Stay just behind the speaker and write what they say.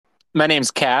My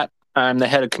name's Kat. I'm the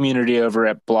head of community over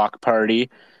at Block Party,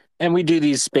 and we do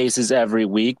these spaces every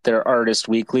week. They're artist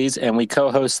weeklies, and we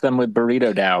co-host them with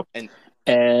Burrito Dow. And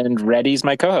And Reddy's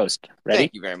my co-host. thank Ready?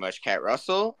 you very much, Kat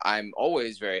Russell. I'm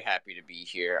always very happy to be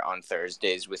here on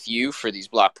Thursdays with you for these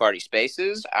block party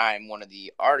spaces. I'm one of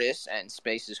the artists and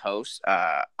spaces hosts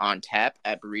on tap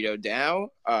at Burrito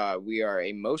Dow. We are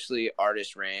a mostly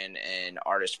artist ran and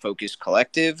artist focused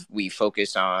collective. We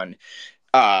focus on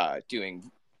doing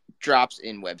drops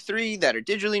in Web3 that are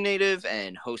digitally native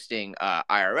and hosting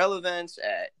IRL events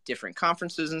at different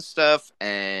conferences and stuff.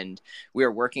 And we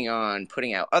are working on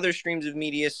putting out other streams of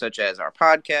media, such as our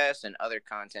podcast and other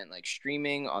content like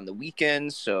streaming on the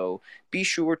weekends. So be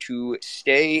sure to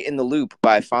stay in the loop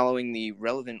by following the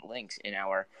relevant links in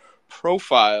our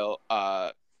profile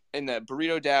in the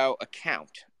Burrito DAO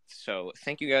account. So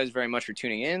thank you guys very much for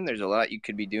tuning in. There's a lot you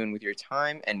could be doing with your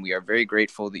time, and we are very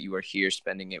grateful that you are here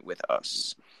spending it with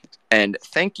us. And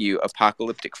thank you,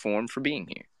 Apocalypticform, for being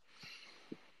here.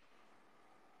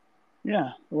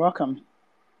 Yeah, you're welcome.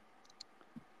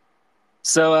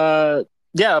 So,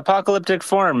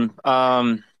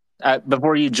 Apocalypticform.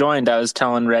 Before you joined, I was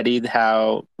telling Reddy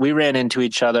how we ran into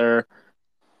each other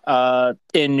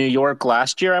in New York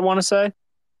last year, I want to say.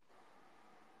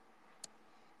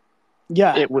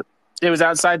 Yeah. It was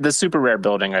outside the Super Rare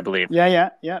building, I believe. Yeah,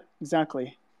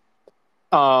 exactly.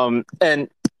 And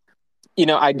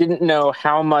I didn't know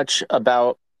how much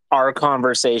about our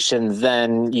conversation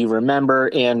then you remember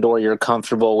and or you're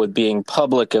comfortable with being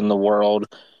public in the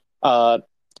world. But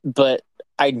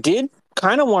I did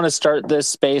kind of want to start this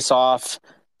space off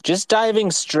just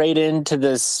diving straight into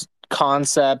this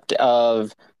concept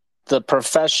of the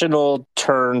professional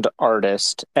turned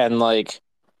artist and like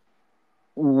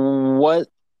what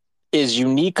is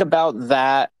unique about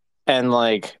that and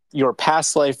like your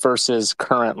past life versus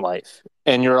current life.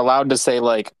 And you're allowed to say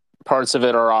like parts of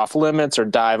it are off limits or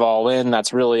dive all in.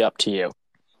 That's really up to you.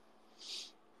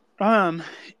 Well,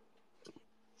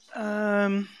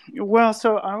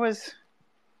 so I was,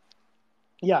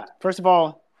 first of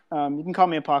all, you can call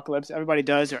me Apocalypse. Everybody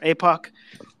does, or APOC.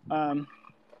 Can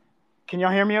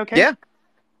y'all hear me okay? Yeah,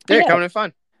 coming in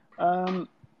fun. All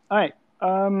right.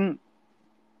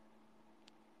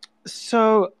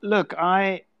 So look,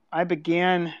 I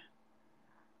began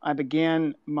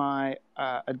my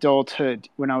adulthood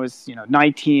when I was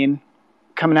 19,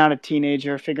 coming out a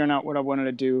teenager, figuring out what I wanted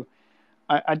to do.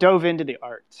 I dove into the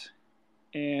arts,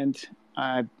 and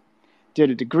I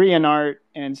did a degree in art,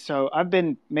 and so I've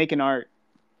been making art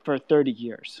for 30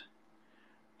 years.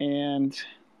 And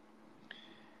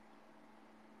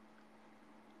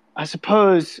I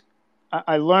suppose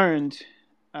I learned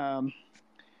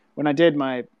when I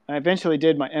eventually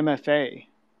did my MFA,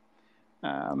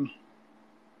 and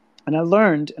I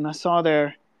learned and I saw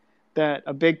there that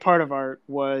a big part of art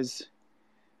was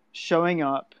showing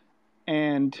up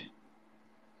and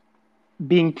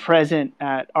being present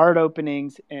at art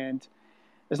openings. And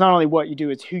it's not only what you do,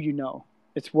 it's who you know.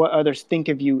 It's what others think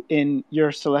of you in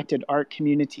your selected art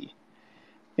community.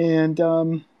 And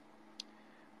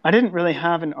I didn't really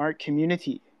have an art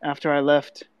community after I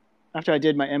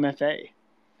did my MFA.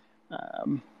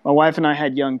 My wife and I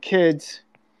had young kids,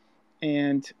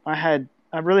 and I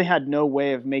really had no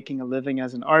way of making a living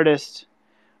as an artist.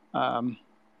 And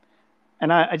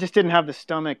I just didn't have the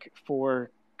stomach for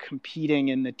competing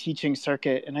in the teaching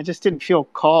circuit, and I just didn't feel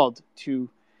called to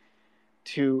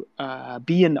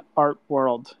be in the art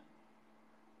world.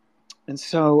 And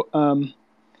so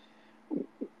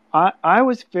I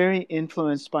was very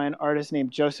influenced by an artist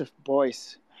named Joseph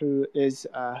Beuys, who is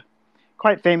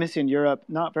quite famous in Europe,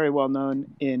 not very well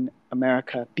known in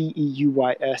America,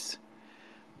 Beuyss.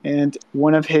 And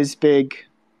one of his big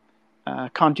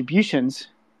contributions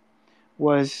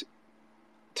was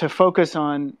to focus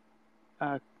on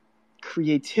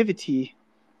creativity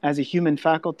as a human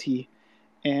faculty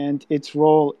and its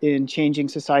role in changing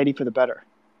society for the better.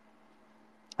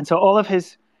 And so all of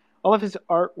his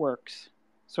artworks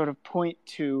sort of point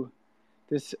to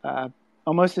this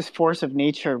almost this force of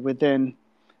nature within,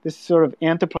 this sort of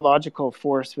anthropological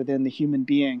force within the human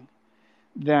being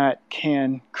that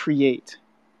can create.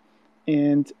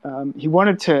 And he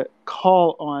wanted to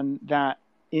call on that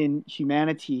in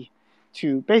humanity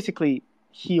to basically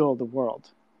heal the world.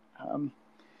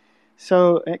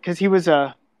 So, because he was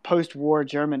a post-war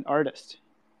German artist,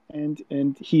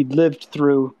 and he lived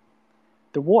through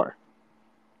the war.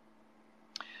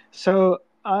 So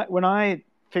when I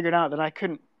figured out that I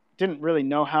didn't really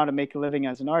know how to make a living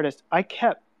as an artist, I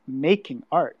kept making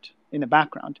art in the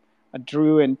background. I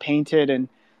drew and painted and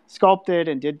sculpted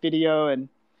and did video and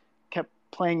kept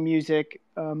playing music,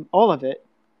 all of it.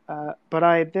 But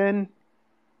I then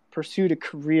pursued a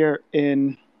career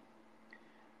in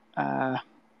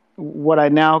what I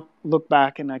now look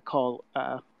back and I call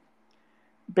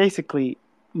basically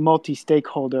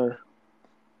multi-stakeholder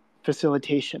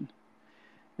facilitation.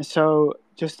 And so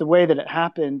just the way that it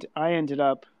happened, I ended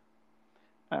up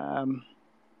um,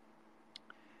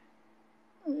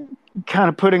 kind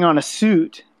of putting on a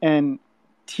suit and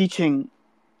teaching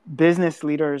business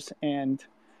leaders and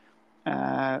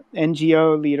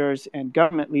NGO leaders and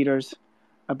government leaders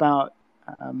about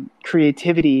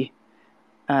creativity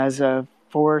as a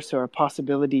force or a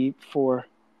possibility for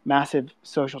massive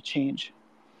social change.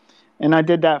 And I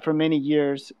did that for many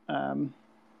years,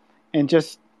 and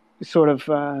just sort of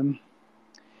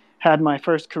had my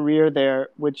first career there,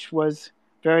 which was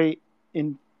very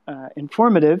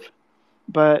informative,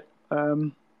 but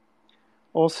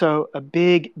also a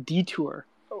big detour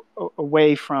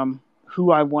away from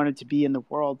who I wanted to be in the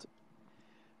world.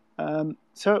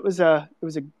 So it was a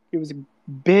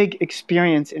big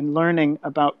experience in learning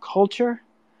about culture,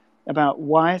 about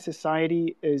why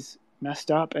society is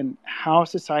messed up and how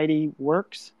society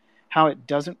works, how it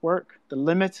doesn't work, the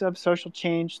limits of social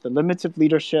change, the limits of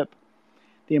leadership,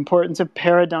 the importance of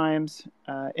paradigms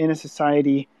in a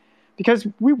society, because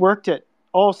we worked at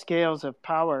all scales of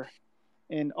power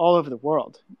in all over the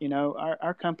world. You know,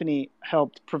 our company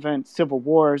helped prevent civil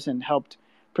wars and helped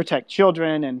protect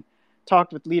children and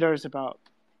talked with leaders about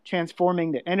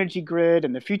transforming the energy grid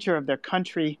and the future of their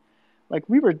country. Like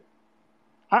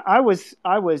I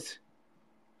was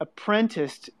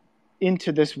apprenticed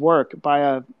into this work by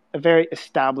a very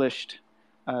established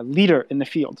leader in the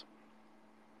field.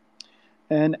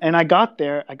 And I got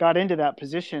there, I got into that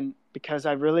position because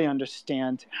I really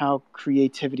understand how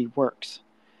creativity works.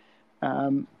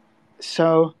 Um,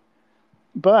 so,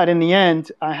 but in the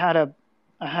end, I had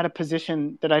a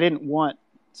position that I didn't want,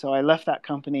 so I left that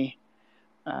company.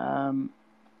 Um,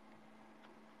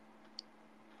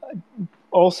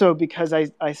 Also, because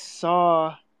I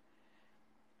saw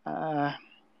a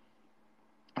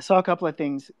couple of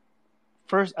things.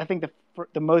 First, I think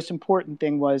the most important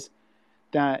thing was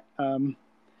that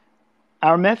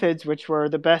our methods, which were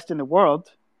the best in the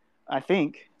world, I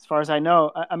think, as far as I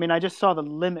know, I mean, I just saw the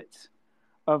limits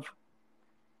of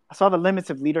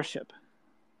leadership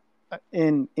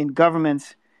in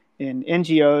governments, in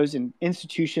NGOs, and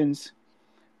institutions.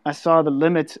 I saw the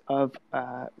limits of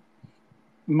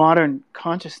modern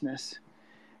consciousness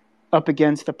up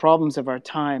against the problems of our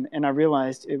time, and I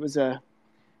realized it was the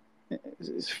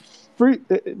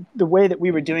way that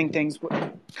we were doing things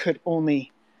could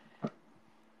only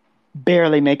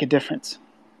barely make a difference.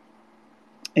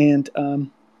 And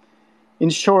in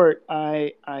short,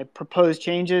 I proposed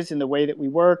changes in the way that we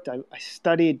worked. I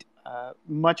studied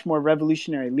much more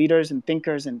revolutionary leaders and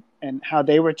thinkers and how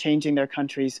they were changing their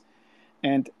countries.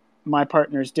 And my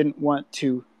partners didn't want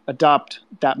to adopt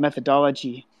that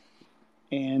methodology.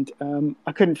 And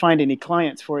I couldn't find any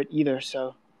clients for it either.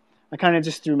 So I kind of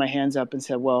just threw my hands up and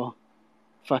said, well,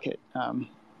 fuck it.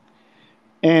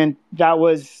 And that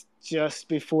was just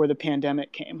before the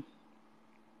pandemic came.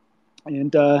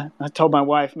 And I told my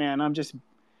wife, man, I'm just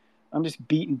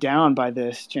beaten down by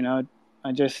this. You know,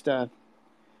 I just I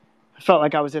felt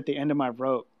like I was at the end of my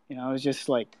rope. You know, I was just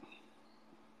like,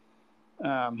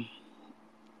 um,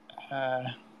 uh,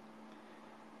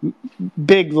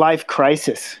 big life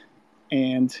crisis.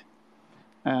 And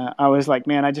I was like,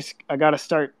 man, I got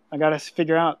to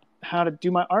figure out how to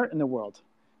do my art in the world.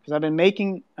 Because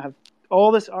I have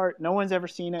all this art. No one's ever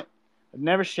seen it. I've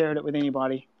never shared it with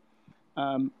anybody.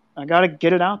 I got to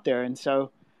get it out there. And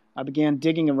so I began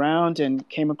digging around and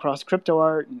came across crypto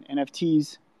art and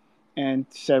NFTs and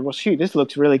said, well, shoot, this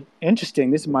looks really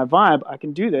interesting. This is my vibe. I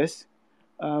can do this.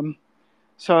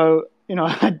 So, you know,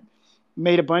 I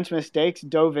made a bunch of mistakes,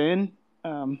 dove in,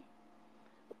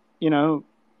 you know,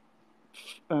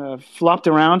 flopped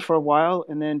around for a while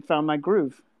and then found my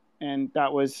groove. And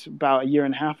that was about a year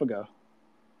and a half ago.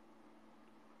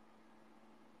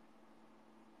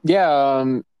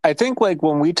 Yeah, I think like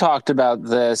when we talked about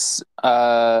this,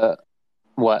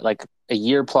 like a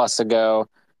year plus ago,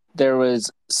 there was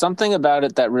something about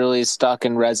it that really stuck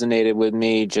and resonated with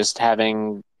me, just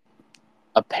having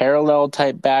a parallel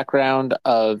type background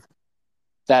of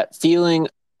that feeling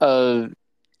of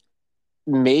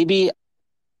maybe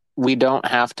we don't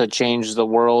have to change the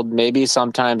world. Maybe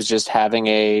sometimes just having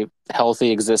a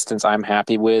healthy existence I'm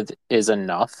happy with is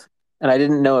enough. And I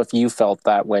didn't know if you felt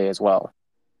that way as well.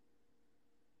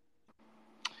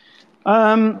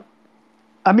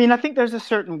 I mean, I think there's a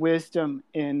certain wisdom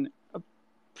in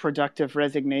productive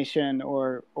resignation,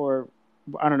 or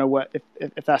I don't know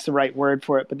if that's the right word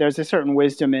for it, but there's a certain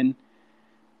wisdom in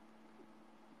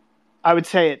I would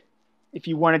say it. If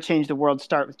you want to change the world,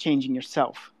 start with changing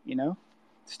yourself.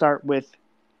 Start with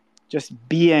just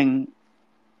being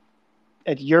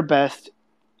at your best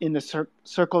in the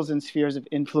circles and spheres of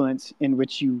influence in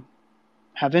which you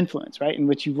have influence, right? In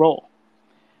which you roll.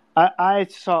 I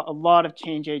saw a lot of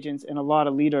change agents and a lot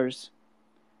of leaders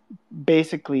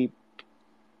basically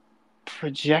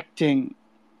projecting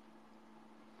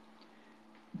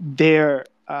their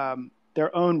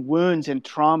own wounds and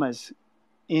traumas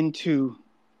into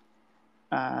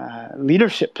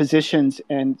leadership positions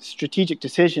and strategic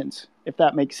decisions, if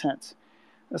that makes sense.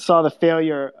 I saw the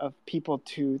failure of people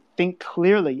to think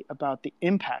clearly about the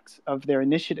impacts of their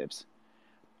initiatives.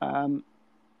 And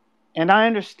I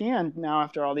understand now,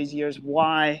 after all these years,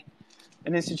 why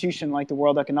an institution like the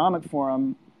World Economic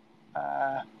Forum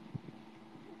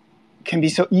can be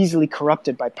so easily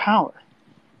corrupted by power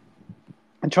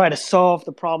and try to solve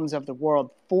the problems of the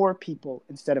world for people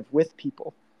instead of with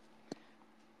people.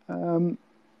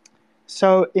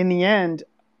 So in the end,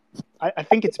 I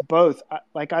think it's both.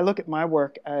 I look at my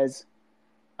work as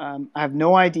I have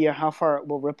no idea how far it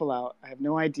will ripple out. I have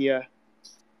no idea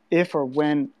if or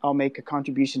when I'll make a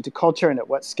contribution to culture and at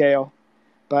what scale.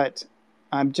 But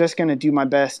I'm just going to do my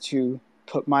best to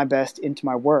put my best into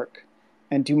my work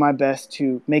and do my best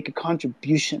to make a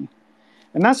contribution.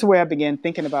 And that's the way I began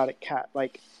thinking about it, Kat.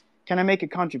 Like, can I make a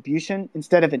contribution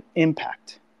instead of an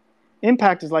impact?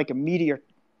 Impact is like a meteor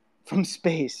from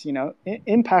space,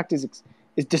 Impact is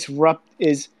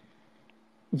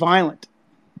violent,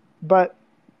 but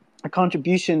a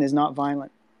contribution is not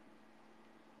violent.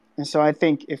 And so I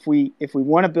think if we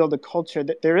want to build a culture,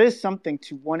 that there is something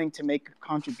to wanting to make a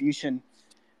contribution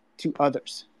to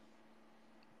others,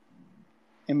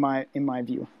 in my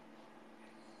view.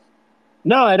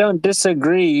 No, I don't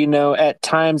disagree. At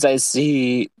times I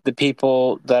see the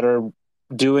people that are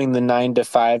doing the 9 to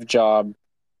 5 job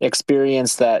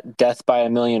experience that death by a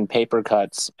million paper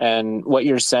cuts. And what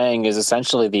you're saying is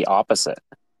essentially the opposite.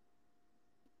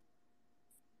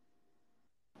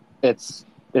 It's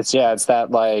that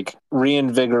like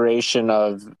reinvigoration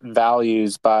of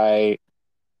values by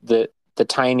the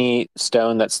tiny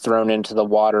stone that's thrown into the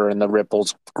water and the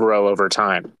ripples grow over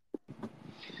time.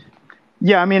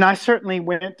 Yeah, I mean, I certainly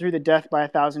went through the death by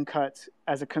 1,000 cuts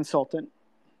as a consultant.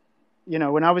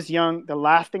 When I was young, the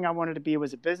last thing I wanted to be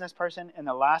was a business person, and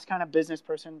the last kind of business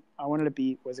person I wanted to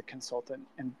be was a consultant.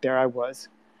 And there I was.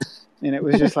 And it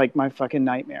was just like my fucking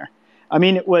nightmare. I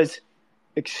mean, it was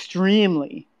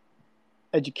extremely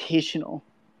educational.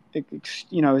 It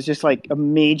was just like a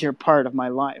major part of my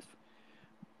life.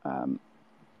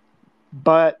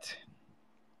 But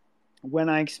when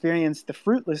I experienced the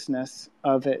fruitlessness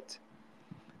of it,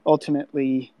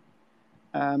 ultimately,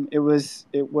 I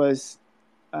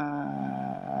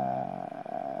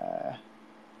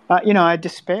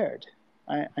despaired.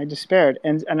 I despaired,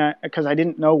 and because I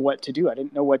didn't know what to do. I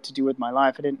didn't know what to do with my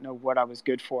life. I didn't know what I was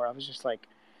good for. I was just like,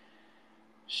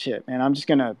 shit, man. I'm just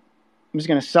gonna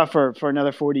suffer for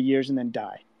another 40 years and then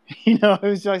die. It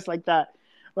was just like that.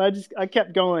 But I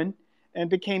kept going and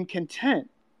became content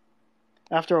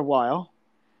after a while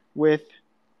with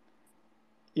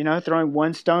throwing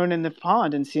one stone in the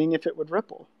pond and seeing if it would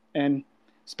ripple, and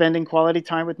spending quality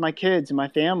time with my kids and my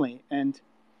family, and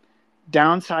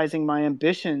downsizing my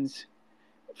ambitions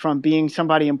from being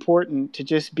somebody important to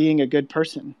just being a good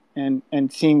person,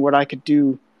 and seeing what I could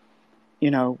do,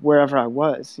 wherever I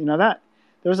was. That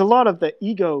there was a lot of the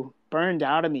ego burned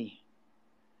out of me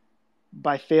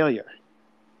by failure.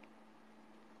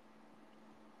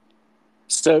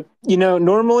 So,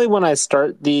 normally when I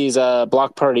start these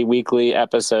Block Party Weekly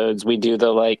episodes, we do the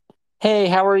like, hey,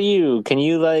 how are you? Can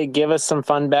you like give us some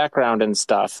fun background and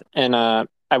stuff? And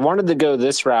I wanted to go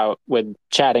this route with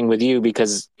chatting with you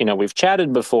because, we've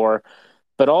chatted before,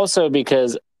 but also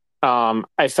because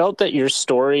I felt that your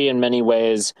story in many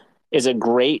ways is a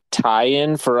great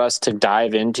tie-in for us to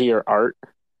dive into your art.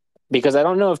 Because I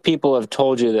don't know if people have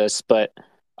told you this, but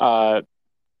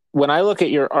when I look at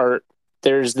your art,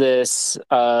 there's this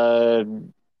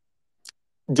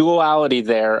duality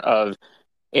there of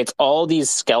it's all these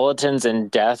skeletons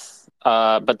and death,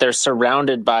 but they're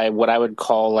surrounded by what I would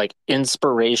call like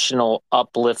inspirational,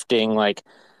 uplifting, like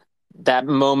that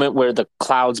moment where the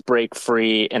clouds break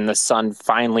free and the sun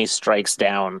finally strikes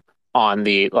down on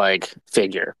the like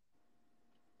figure.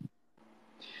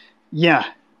 Yeah.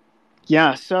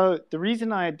 So the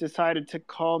reason I decided to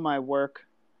call my work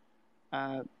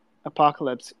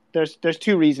Apocalypse, there's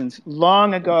two reasons.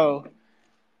 Long ago,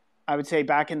 I would say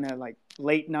back in the like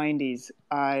late 90s,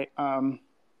 I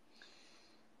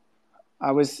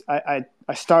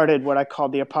started what I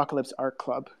called the Apocalypse Art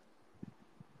Club,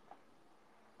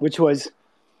 which was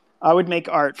I would make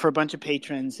art for a bunch of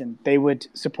patrons and they would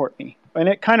support me. And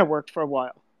it kind of worked for a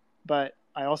while. But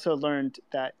I also learned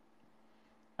that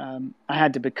I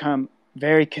had to become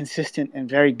very consistent and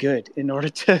very good in order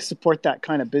to support that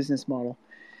kind of business model.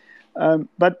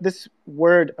 But this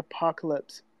word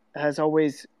apocalypse has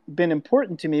always been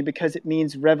important to me because it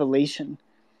means revelation.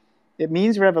 It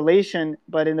means revelation,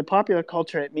 but in the popular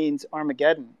culture, it means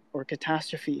Armageddon or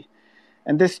catastrophe.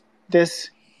 And this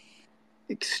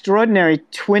extraordinary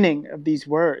twinning of these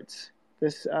words,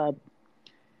 this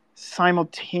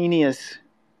simultaneous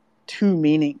two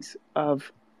meanings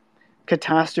of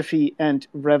catastrophe and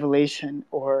revelation,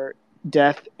 or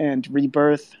death and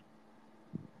rebirth,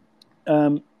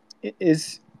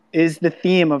 is the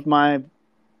theme of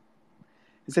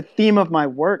my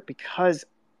work, because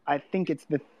I think it's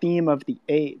the theme of the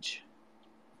age.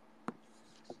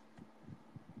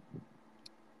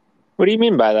 What do you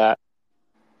mean by that?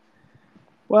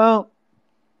 Well,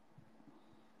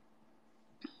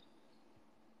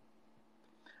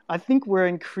 I think we're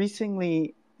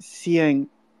increasingly seeing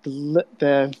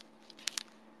the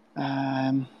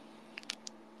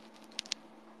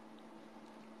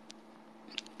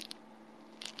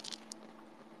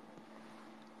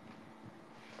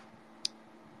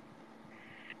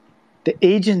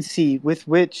agency with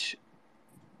which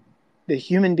the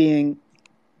human being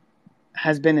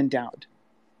has been endowed.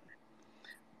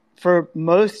 For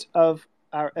most of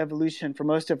our evolution, for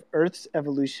most of Earth's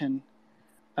evolution,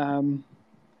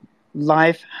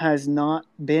 life has not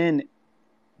been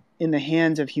in the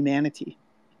hands of humanity.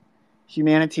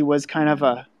 Humanity was kind of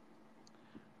a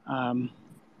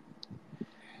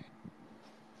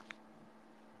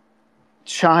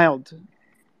child.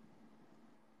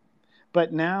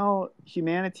 But now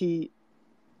humanity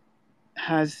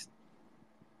has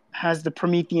the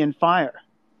Promethean fire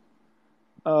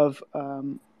of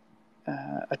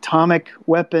atomic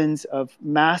weapons, of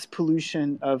mass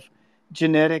pollution, of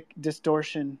genetic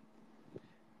distortion.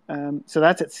 So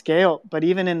that's at scale. But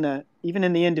even in the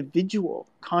individual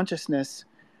consciousness,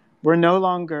 we're no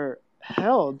longer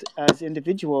held as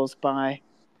individuals by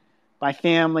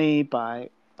family, by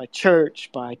church,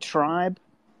 by tribe.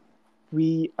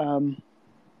 We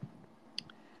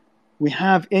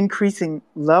have increasing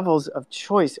levels of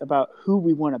choice about who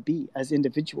we want to be as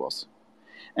individuals.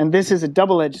 And this is a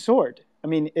double-edged sword. I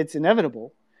mean, it's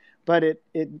inevitable, but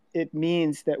it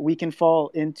means that we can fall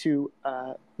into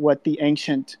what the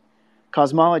ancient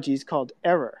cosmologies called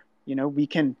error. We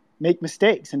can make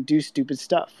mistakes and do stupid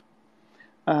stuff.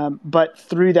 But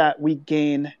through that, we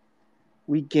gain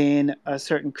a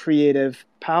certain creative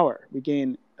power. We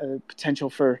gain a potential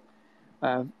for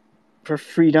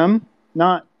freedom,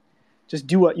 not just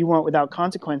do what you want without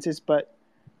consequences, but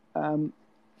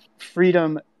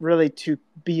freedom really to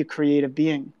be a creative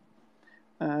being.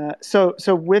 So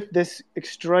with this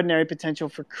extraordinary potential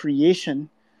for creation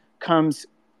comes,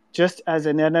 just as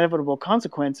an inevitable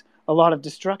consequence, a lot of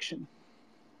destruction,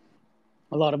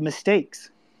 a lot of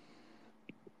mistakes.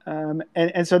 And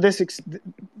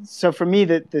so for me,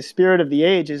 the spirit of the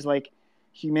age is like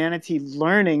humanity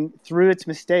learning through its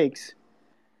mistakes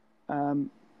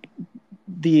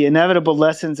the inevitable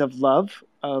lessons of love,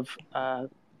 of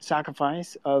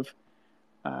sacrifice, of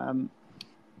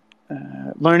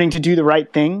learning to do the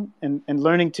right thing, and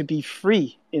learning to be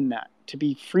free in that, to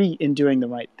be free in doing the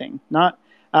right thing, not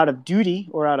out of duty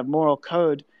or out of moral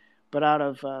code, but out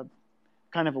of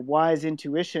kind of a wise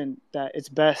intuition that it's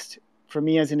best for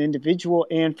me as an individual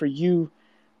and for you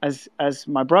as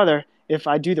my brother if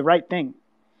I do the right thing.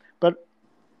 But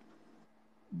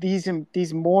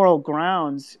these moral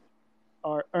grounds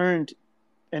are earned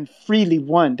and freely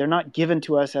won. They're not given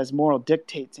to us as moral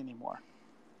dictates anymore.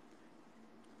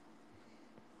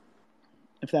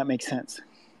 If that makes sense.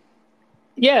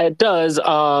 Yeah, it does.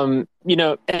 And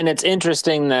it's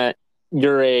interesting that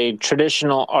you're a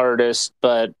traditional artist,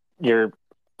 but you're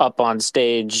up on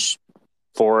stage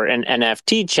for an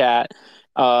NFT chat,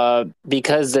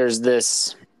 because there's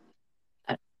this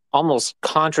almost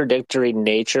contradictory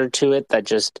nature to it that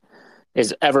just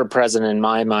is ever present in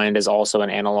my mind as also an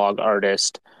analog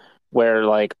artist, where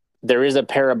like there is a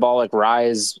parabolic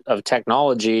rise of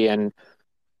technology, and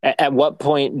at what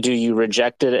point do you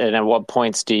reject it, and at what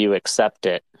points do you accept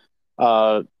it?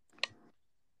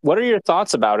 What are your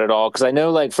thoughts about it all? Because I know,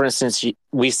 like, for instance,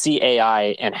 we see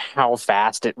AI and how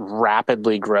fast it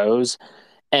rapidly grows.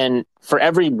 And for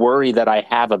every worry that I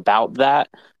have about that,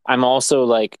 I'm also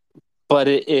like, but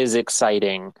it is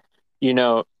exciting.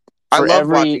 I For love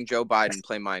every. watching Joe Biden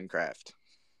play Minecraft.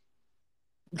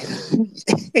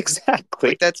 Exactly.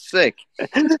 Like, that's sick.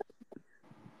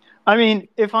 I mean,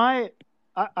 if I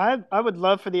I would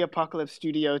love for the Apocalypse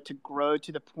Studio to grow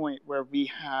to the point where we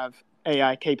have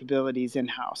AI capabilities in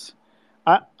house.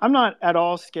 I'm not at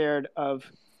all scared of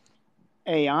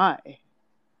AI.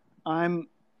 I'm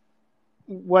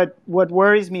what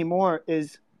worries me more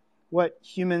is what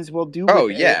humans will do Oh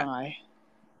with yeah. AI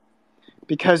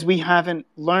because we haven't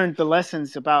learned the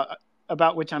lessons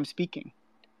about which I'm speaking,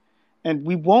 and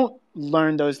we won't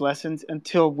learn those lessons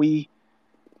until we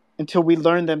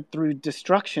learn them through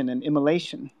destruction and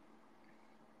immolation.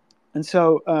 And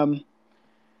so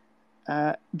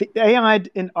the AI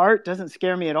in art doesn't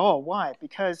scare me at all. Why?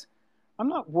 Because I'm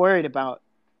not worried about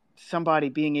somebody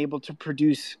being able to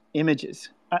produce images.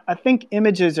 I think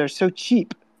images are so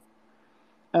cheap.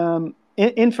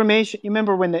 Information. You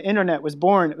remember when the internet was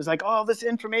born? It was like, oh, this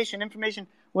information.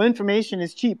 Well, information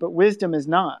is cheap, but wisdom is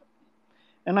not.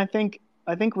 And I think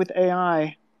with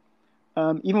AI,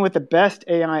 even with the best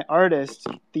AI artists,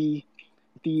 the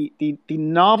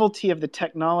novelty of the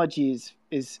technologies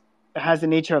is has the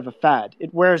nature of a fad.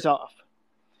 It wears off.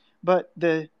 But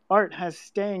the art has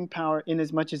staying power in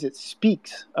as much as it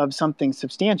speaks of something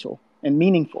substantial and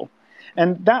meaningful.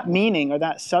 And that meaning or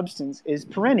that substance is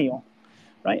perennial,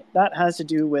 right? That has to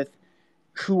do with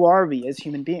who are we as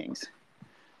human beings.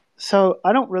 So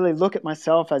I don't really look at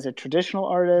myself as a traditional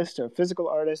artist or a physical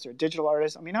artist or a digital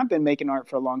artist. I mean, I've been making art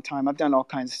for a long time. I've done all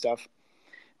kinds of stuff.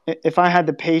 If I had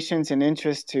the patience and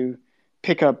interest to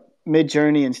pick up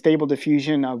Mid-Journey and Stable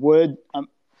Diffusion, I would.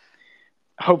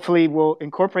 Hopefully, we'll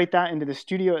incorporate that into the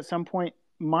studio at some point.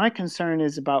 My concern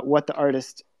is about what the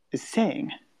artist is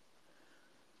saying.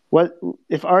 What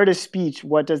if art is speech?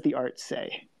 What does the art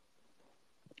say?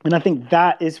 And I think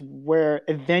that is where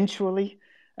eventually,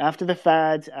 after the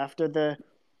fads, after the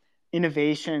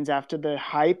innovations, after the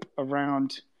hype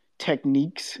around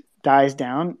techniques dies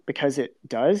down, because it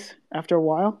does after a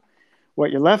while,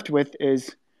 what you're left with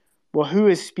is, well, who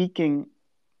is speaking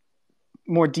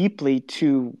more deeply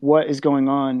to what is going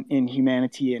on in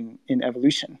humanity and in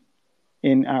evolution,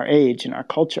 in our age, in our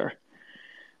culture?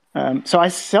 So I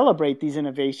celebrate these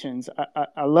innovations.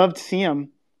 I love to see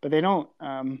them, but they don't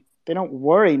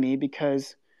worry me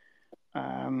because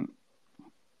um,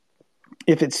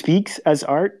 if it speaks as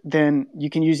art, then you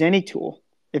can use any tool.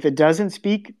 If it doesn't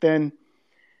speak, then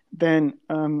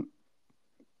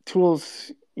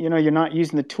tools, you're not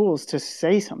using the tools to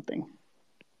say something.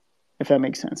 If that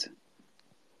makes sense.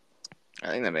 I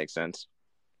think that makes sense.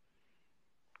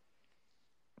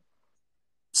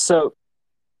 So,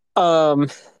 um,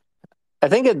 I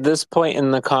think at this point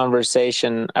in the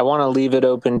conversation, I want to leave it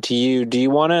open to you. Do you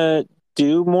want to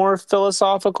do more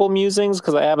philosophical musings?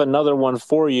 Because I have another one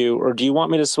for you. Or do you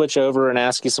want me to switch over and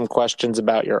ask you some questions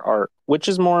about your art? Which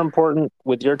is more important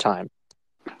with your time?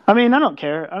 I mean, I don't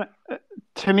care.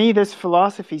 To me, this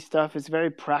philosophy stuff is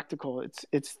very practical. It's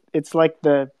like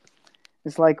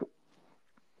it's like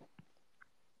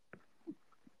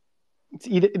it's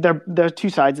either they're two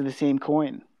sides of the same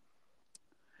coin.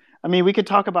 I mean, we could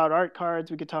talk about art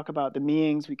cards. We could talk about the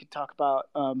meanings. We could talk about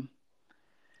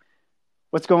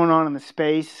what's going on in the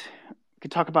space. We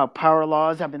could talk about power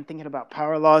laws. I've been thinking about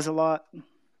power laws a lot.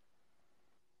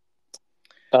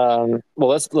 Well,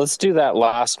 let's do that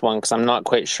last one because I'm not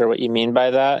quite sure what you mean by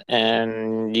that,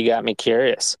 and you got me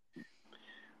curious.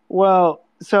 Well,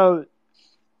 so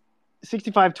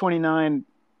 6529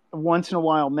 once in a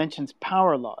while mentions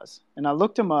power laws, and I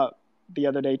looked them up the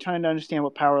other day trying to understand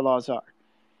what power laws are,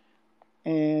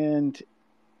 and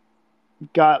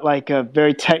got like a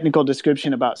very technical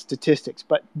description about statistics.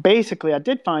 But basically, I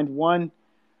did find one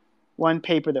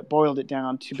paper that boiled it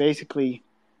down to basically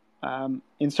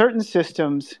in certain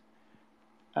systems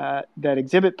that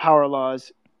exhibit power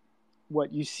laws,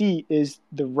 what you see is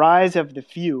the rise of the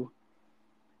few,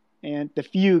 and the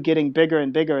few getting bigger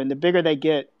and bigger, and the bigger they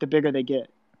get, the bigger they get.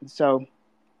 And so,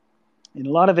 in a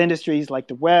lot of industries like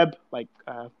the web, like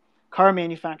car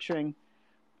manufacturing,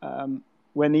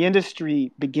 when the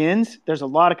industry begins, there's a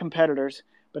lot of competitors,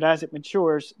 but as it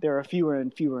matures, there are fewer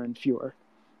and fewer and fewer.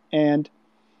 And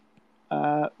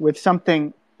with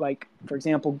something like, for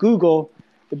example, Google,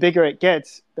 the bigger it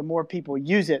gets, the more people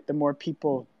use it, the more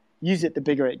people use it, the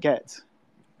bigger it gets.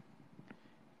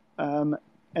 And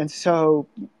so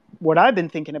what I've been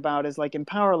thinking about is like in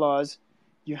power laws,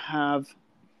 you have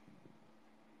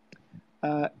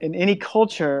in any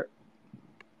culture,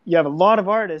 you have a lot of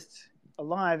artists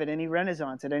alive at any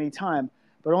Renaissance at any time,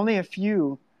 but only a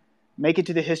few make it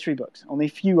to the history books. Only a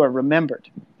few are remembered.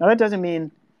 Now that doesn't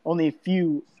mean only a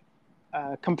few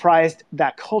comprised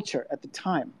that culture at the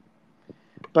time,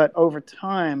 but over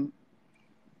time,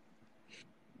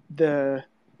 the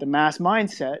mass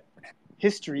mindset,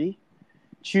 history,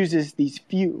 chooses these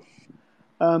few.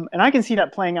 And I can see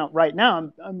that playing out right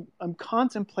now. I'm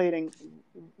contemplating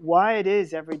why it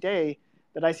is every day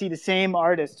that I see the same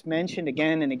artists mentioned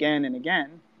again and again and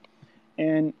again.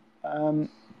 And um,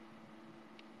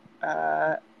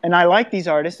 and I like these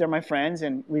artists; they're my friends,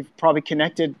 and we've probably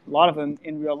connected a lot of them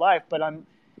in real life. But I'm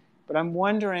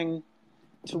wondering,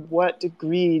 to what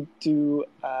degree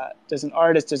does an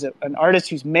artist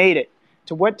who's made it,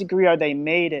 to what degree are they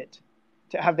made it?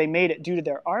 Have they made it due to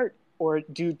their art, or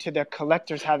due to their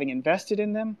collectors having invested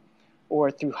in them,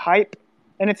 or through hype?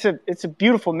 And it's a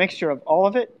beautiful mixture of all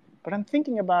of it. But I'm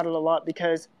thinking about it a lot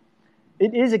because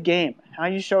it is a game. How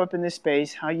you show up in this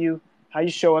space, how you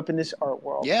show up in this art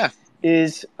world, Yeah.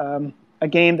 is a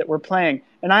game that we're playing.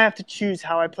 And I have to choose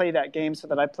how I play that game so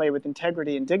that I play with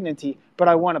integrity and dignity. But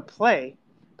I want to play,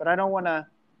 but I don't want to.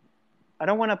 I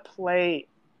don't want to play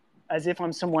as if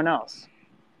I'm someone else.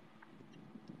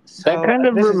 That So kind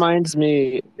of this is reminds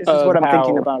me this is of what I'm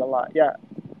thinking how, about a lot. Yeah.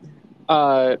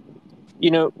 uh,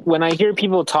 when I hear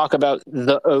people talk about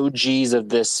the OGs of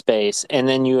this space, and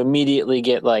then you immediately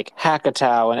get like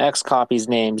Hackatow and X Copy's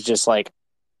names just like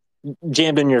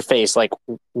jammed in your face, like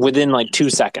within like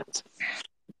 2 seconds.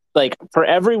 Like for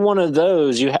every one of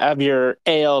those, you have your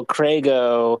AL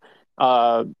Crago,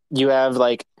 you have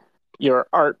like your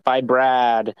Art by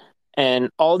Brad,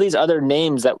 and all these other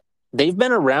names that they've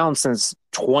been around since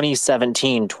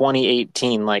 2017,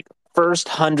 2018, like first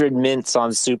 100 mints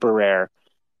on Super Rare.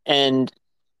 And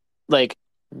like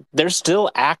they're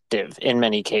still active in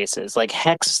many cases. Like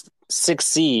Hex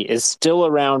 6C is still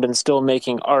around and still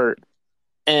making art.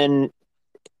 And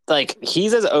like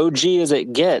he's as OG as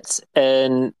it gets.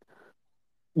 And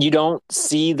you don't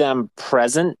see them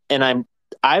present. And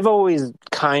I've always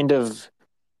kind of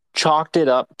chalked it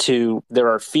up to there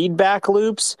are feedback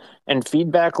loops, and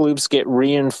feedback loops get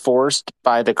reinforced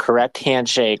by the correct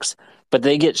handshakes, but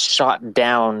they get shot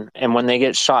down. And when they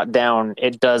get shot down,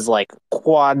 it does like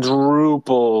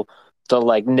quadruple the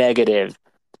like negative.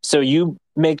 So you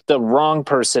make the wrong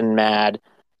person mad,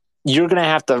 you're going to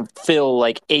have to fill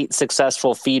like 8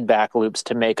 successful feedback loops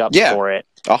to make up Yeah. for it.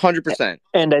 100%.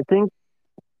 And I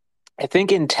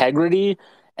think integrity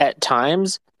at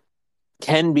times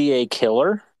can be a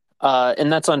killer,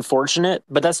 and that's unfortunate.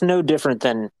 But that's no different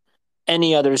than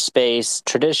any other space,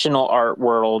 traditional art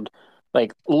world.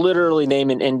 Like literally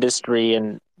name an industry,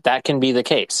 and that can be the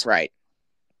case. Right.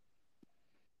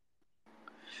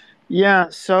 Yeah.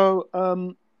 So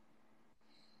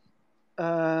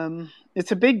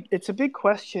it's a big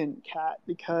question, Kat,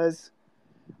 because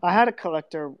I had a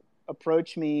collector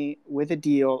approach me with a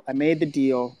deal. I made the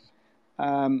deal,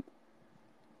 um,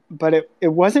 but it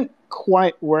wasn't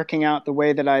quite working out the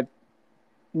way that I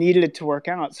needed it to work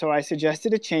out. So I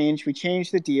suggested a change. We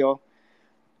changed the deal,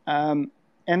 and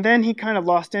then he kind of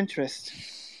lost interest,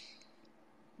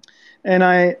 and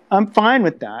I'm fine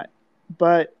with that.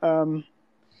 But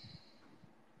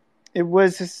it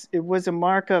was a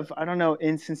mark of, I don't know,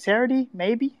 insincerity,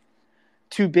 maybe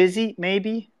too busy,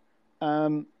 maybe.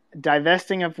 Um,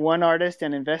 Divesting of one artist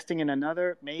and investing in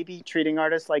another, maybe treating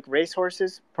artists like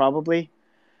racehorses, probably.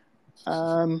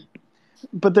 Um,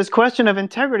 but this question of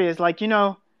integrity is like,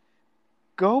 go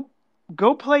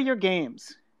go play your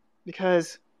games,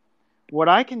 because what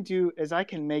I can do is I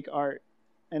can make art,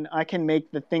 and I can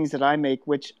make the things that I make,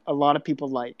 which a lot of people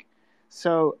like.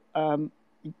 So I'm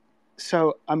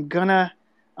gonna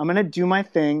do my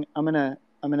thing. I'm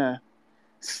gonna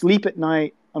sleep at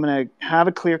night. I'm gonna have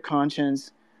a clear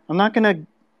conscience. I'm not gonna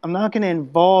I'm not gonna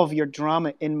involve your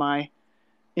drama in my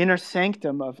inner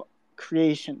sanctum of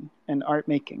creation and art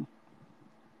making.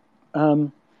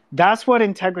 Um, that's what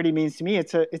integrity means to me.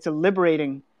 It's a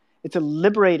liberating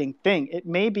thing. It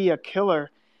may be a killer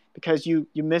because you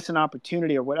miss an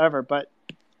opportunity or whatever, but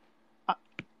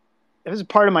it was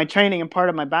part of my training and part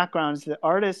of my background is that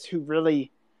artists who really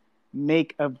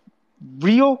make a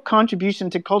real contribution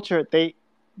to culture,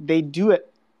 they do it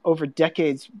over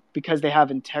decades because they have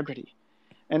integrity.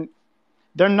 And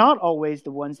they're not always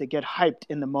the ones that get hyped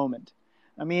in the moment.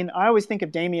 I mean, I always think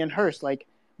of Damien Hirst, like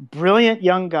brilliant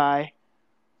young guy,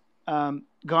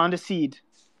 gone to seed.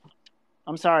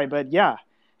 I'm sorry, but yeah,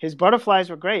 his butterflies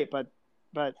were great, but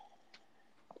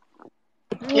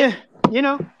yeah, you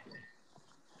know,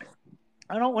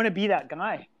 I don't want to be that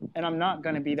guy, and I'm not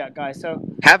going to be that guy. So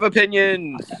Have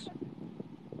opinions.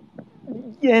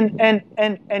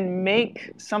 and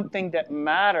make something that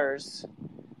matters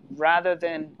rather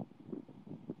than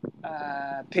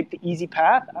pick the easy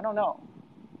path. I don't know.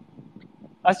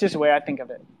 That's just the way I think of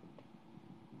it.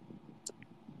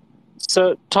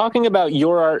 So talking about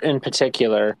your art in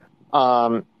particular,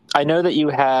 I know that you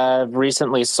have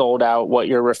recently sold out what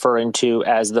you're referring to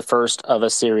as the first of a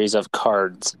series of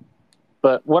cards.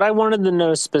 But what I wanted to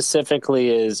know specifically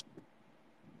is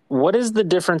what is the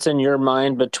difference in your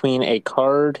mind between a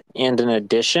card and an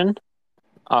edition?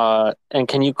 And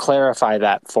can you clarify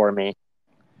that for me?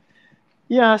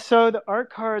 Yeah, so the art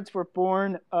cards were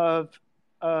born of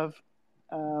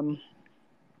um,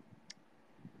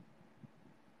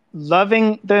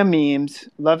 loving the memes,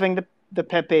 loving the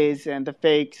Pepes and the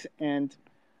fakes and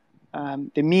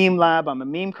the meme lab. I'm a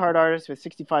meme card artist with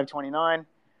 6529.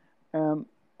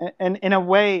 And in a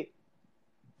way,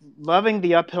 loving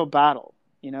the uphill battle.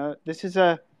 You know, this is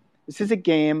a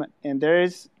game, and there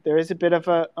is a bit of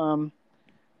a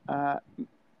uh,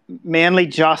 manly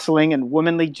jostling and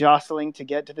womanly jostling to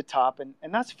get to the top,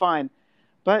 and that's fine.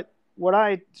 But what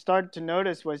I started to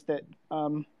notice was that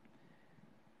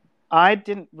I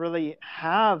didn't really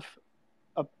have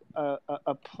a,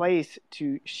 a place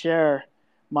to share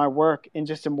my work in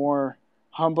just a more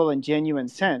humble and genuine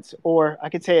sense. Or I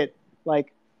could say it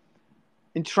like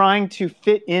in trying to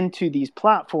fit into these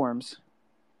platforms.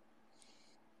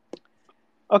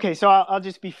 Okay, so I'll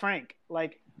just be frank.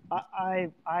 Like I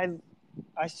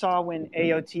saw when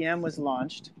AOTM was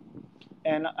launched,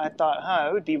 and I thought,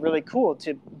 it would be really cool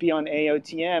to be on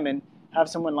AOTM and have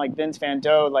someone like Vince Van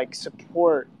Dough like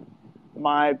support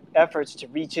my efforts to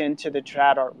reach into the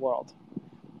trad art world.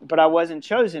 But I wasn't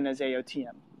chosen as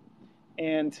AOTM.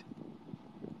 And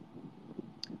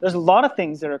there's a lot of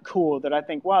things that are cool that I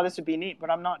think, wow, this would be neat, but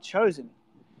I'm not chosen.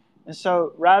 And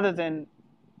so rather than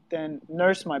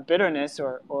nurse my bitterness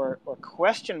or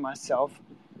question myself,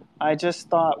 I just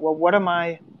thought, well, what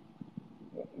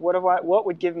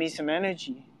would give me some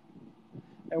energy?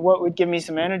 And what would give me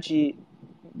some energy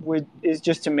is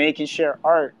just to make and share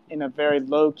art in a very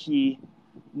low key,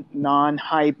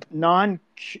 non-hype, non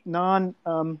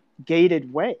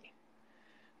gated way.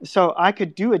 So I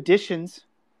could do additions,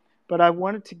 but I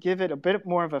wanted to give it a bit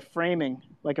more of a framing,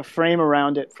 like a frame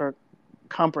around it for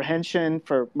comprehension,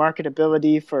 for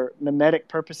marketability, for mimetic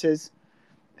purposes.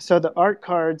 So the art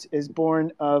cards is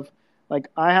born of like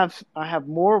I have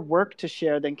more work to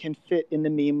share than can fit in the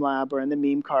meme lab or in the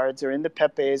meme cards or in the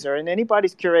Pepes or in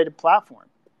anybody's curated platform.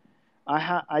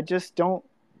 I just don't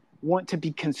want to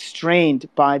be constrained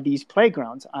by these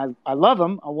playgrounds. I love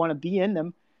them. I want to be in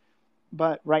them,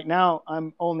 but right now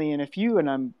I'm only in a few,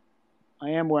 and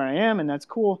I am where I am, and that's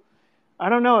cool. I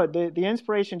don't know. The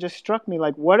inspiration just struck me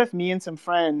like, what if me and some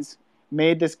friends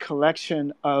made this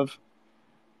collection of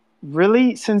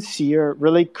really sincere,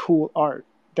 really cool art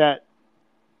that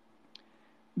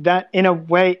in a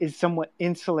way is somewhat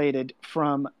insulated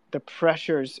from the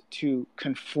pressures to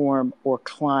conform or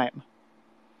climb.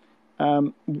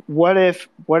 What if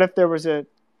there was a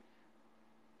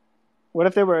what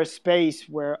if there were a space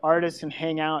where artists can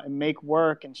hang out and make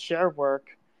work and share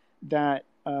work that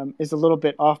is a little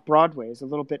bit off Broadway, is a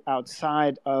little bit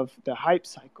outside of the hype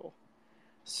cycle?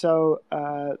 So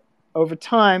over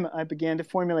time, I began to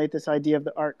formulate this idea of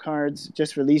the art cards.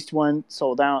 Just released one,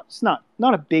 sold out. It's not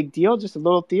a big deal, just a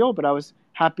little deal, but I was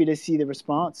happy to see the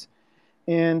response.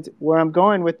 And where I'm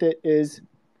going with it is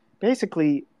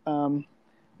basically,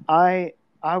 I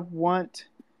want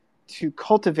to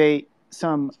cultivate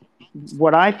some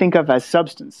what I think of as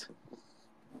substance.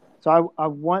 So I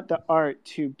want the art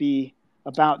to be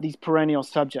about these perennial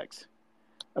subjects,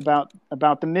 about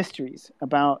the mysteries,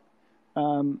 about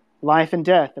life and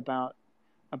death, about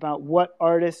what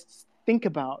artists think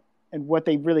about and what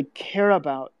they really care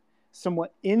about,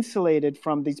 somewhat insulated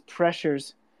from these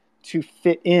pressures to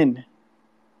fit in.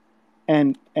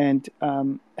 And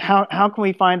how can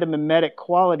we find a mimetic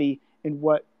quality in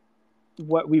what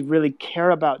we really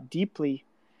care about deeply,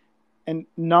 and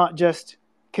not just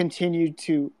continue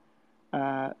to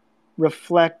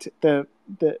reflect the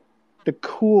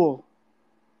cool,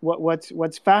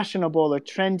 what's fashionable or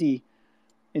trendy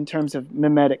in terms of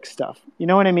mimetic stuff. You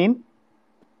know what I mean?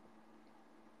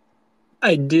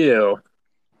 I do.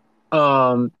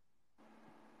 Um,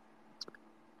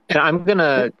 and I'm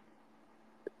gonna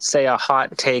say a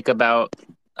hot take about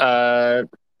uh,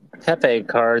 Pepe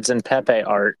cards and Pepe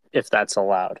art, if that's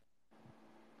allowed.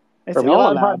 Are It's we all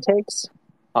allowed hot allowed. takes?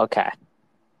 Okay.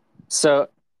 So,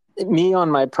 me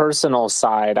on my personal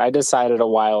side, I decided a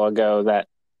while ago that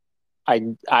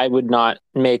I would not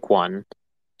make one,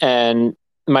 and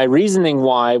my reasoning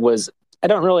why was I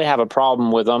don't really have a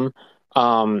problem with them.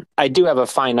 I do have a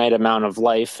finite amount of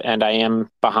life, and I am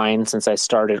behind since I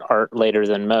started art later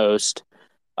than most.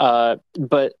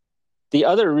 But the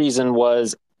other reason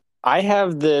was I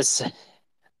have this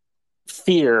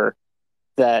fear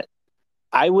that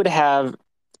I would have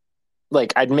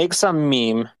like I'd make some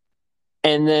meme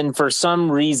and then for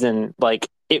some reason, like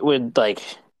it would like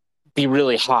be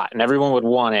really hot and everyone would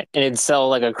want it and it'd sell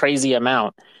like a crazy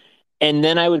amount. And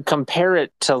then I would compare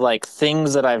it to like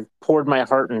things that I've poured my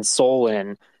heart and soul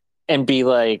in and be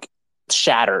like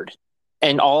shattered.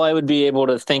 And all I would be able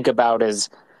to think about is,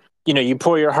 you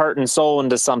pour your heart and soul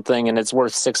into something and it's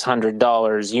worth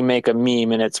 $600. You make a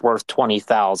meme and it's worth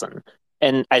 20,000.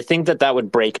 And I think that that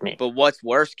would break me. But what's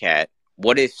worse, Kat?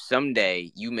 What if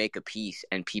someday you make a piece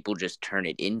and people just turn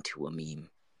it into a meme?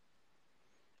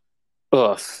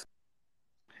 Ugh.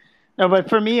 No, but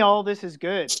for me, all this is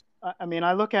good. I mean,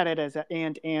 I look at it as a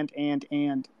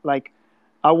and. Like,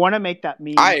 I want to make that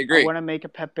meme. I I agree. want to make a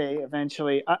Pepe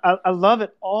eventually. I love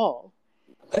it all.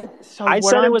 So I what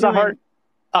said it I'm was doing,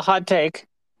 a hot take.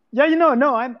 yeah,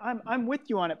 no, I'm with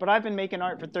you on it. But I've been making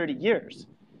art for 30 years,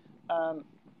 um,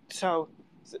 so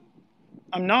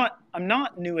I'm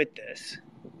not new at this,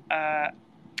 uh,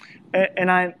 and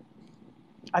I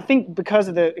think because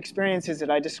of the experiences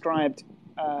that I described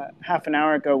half an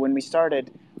hour ago when we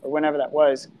started, or whenever that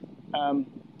was, um,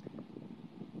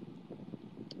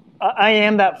 I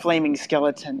am that flaming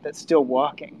skeleton that's still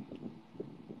walking,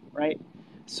 right?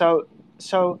 So,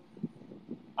 so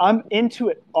I'm into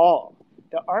it all.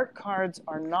 The art cards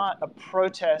are not a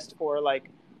protest or like,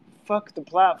 fuck the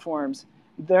platforms.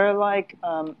 They're like,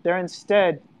 they're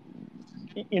instead,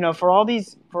 for all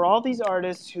these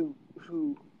artists who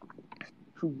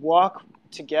walk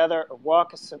together or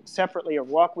walk separately or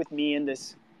walk with me in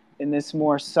this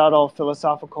more subtle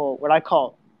philosophical, what I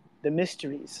call the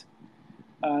mysteries.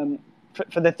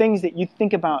 For the things that you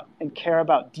think about and care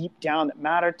about deep down that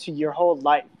matter to your whole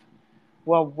life.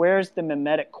 Well, where's the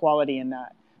mimetic quality in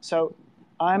that? So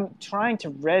I'm trying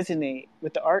to resonate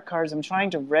with the art cards. I'm trying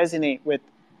to resonate with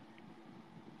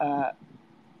uh,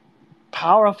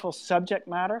 powerful subject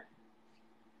matter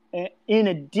in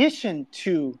addition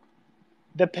to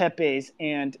the Pepes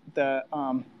and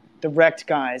the wrecked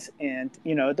guys and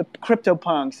the crypto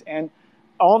punks and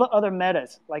all the other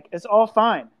metas. Like, it's all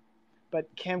fine, but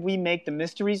can we make the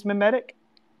mysteries mimetic?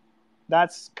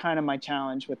 That's kind of my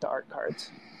challenge with the art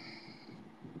cards.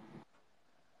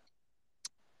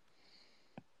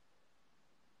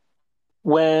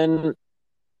 When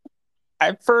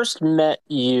I first met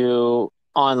you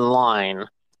online,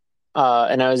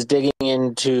 and I was digging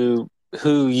into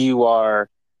who you are,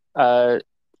 uh,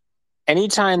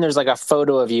 anytime there's like a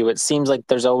photo of you, it seems like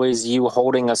there's always you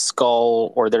holding a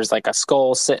skull or there's like a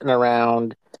skull sitting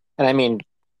around. And I mean,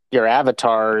 your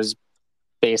avatar is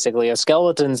basically a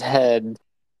skeleton's head.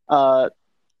 Uh,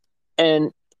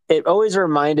 and it always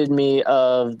reminded me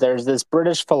of there's this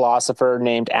British philosopher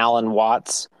named Alan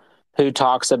Watts who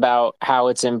talks about how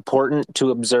it's important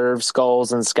to observe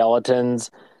skulls and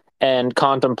skeletons and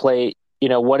contemplate,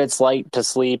 what it's like to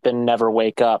sleep and never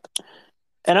wake up.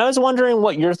 And I was wondering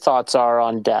what your thoughts are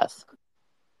on death.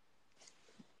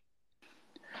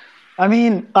 I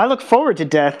mean, I look forward to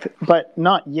death, but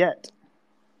not yet.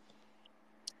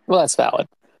 Well, that's valid.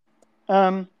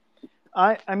 Um,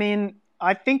 I mean,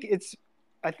 I think it's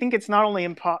not only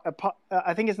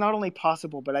I think it's not only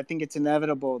possible, but I think it's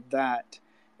inevitable that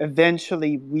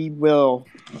eventually we will,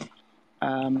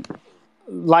 um,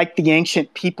 like the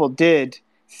ancient people did,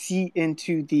 see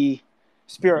into the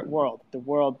spirit world, the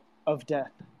world of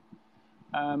death.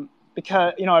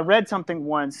 Because I read something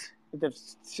once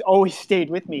that's always stayed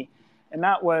with me, and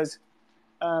that was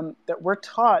that we're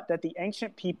taught that the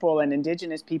ancient people and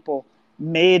indigenous people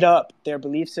made up their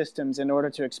belief systems in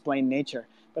order to explain nature.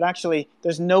 But actually,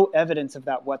 there's no evidence of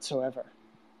that whatsoever.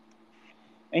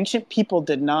 Ancient people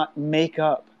did not make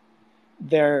up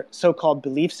their so-called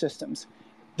belief systems.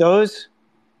 Those,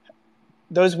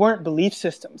 those weren't belief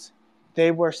systems.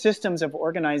 They were systems of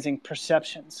organizing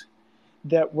perceptions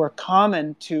that were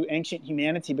common to ancient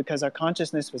humanity because our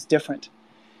consciousness was different.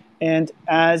 And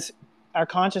as our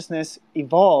consciousness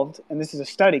evolved, and this is a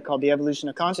study called The Evolution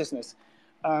of Consciousness,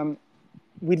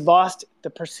 we lost the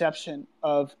perception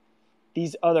of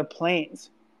these other planes.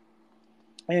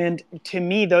 And to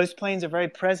me, those planes are very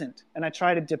present. And I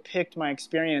try to depict my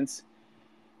experience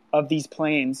of these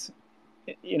planes.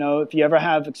 If you ever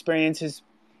have experiences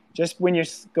just when you're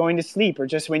going to sleep or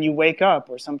just when you wake up,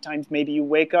 or sometimes maybe you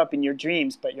wake up in your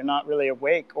dreams, but you're not really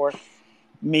awake, or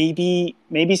maybe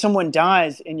someone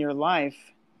dies in your life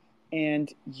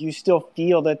and you still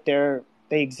feel that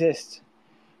they exist.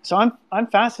 So I'm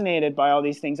fascinated by all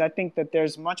these things. I think that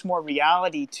there's much more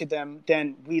reality to them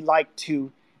than we like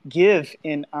to give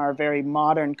in our very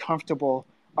modern, comfortable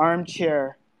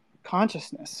armchair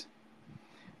consciousness.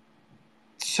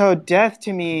 So death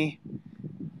to me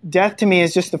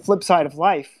is just the flip side of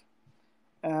life,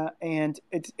 and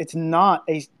it's not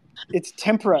it's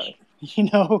temporary. You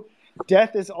know,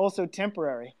 death is also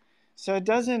temporary, so it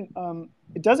doesn't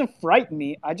frighten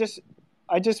me. I just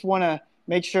want to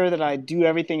make sure that I do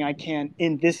everything I can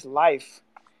in this life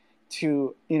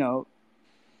to, you know,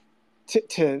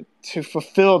 to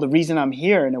fulfill the reason I'm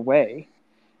here in a way.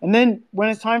 And then when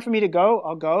it's time for me to go,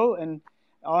 I'll go and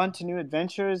on to new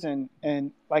adventures, and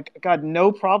like God,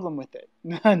 no problem with it,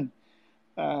 none.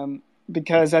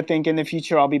 Because I think in the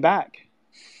future I'll be back.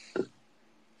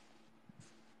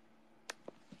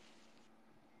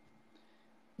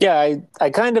 Yeah, I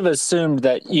kind of assumed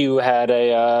that you had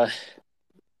a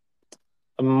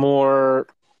more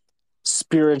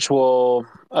spiritual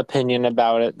opinion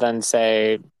about it than,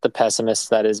 say, the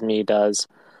pessimist that is me does.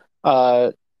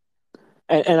 Uh,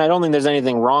 and I don't think there's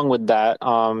anything wrong with that.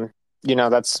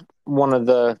 That's one of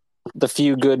the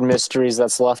few good mysteries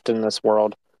that's left in this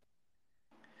world.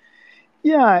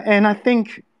 Yeah, and I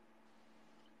think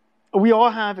we all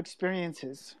have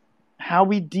experiences. How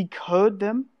we decode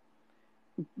them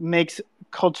makes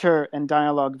culture and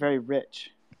dialogue very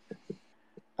rich.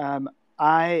 Um,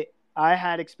 I I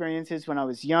had experiences when I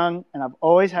was young, and I've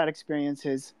always had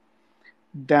experiences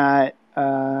that,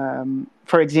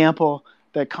 for example,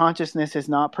 that consciousness is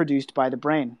not produced by the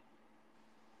brain.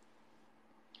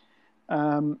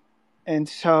 Um, and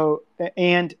so,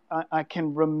 and I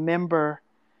can remember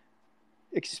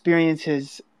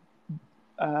experiences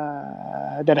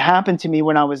that happened to me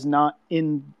when I was not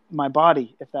in my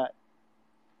body, if that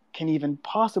can even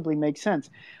possibly make sense.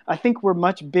 I think we're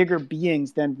much bigger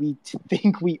beings than we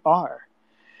think we are.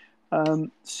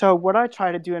 So what I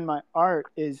try to do in my art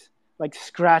is like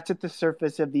scratch at the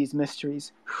surface of these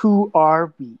mysteries. Who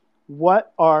are we?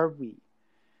 What are we?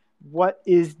 What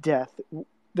is death?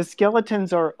 The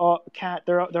skeletons are all cat.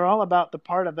 They're all about the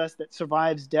part of us that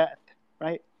survives death,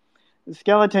 right? The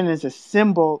skeleton is a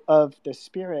symbol of the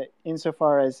spirit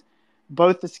insofar as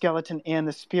both the skeleton and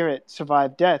the spirit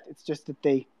survive death. It's just that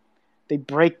they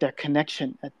break their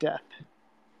connection at death.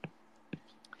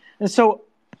 And so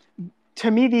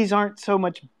to me, these aren't so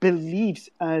much beliefs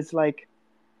as like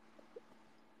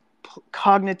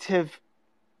cognitive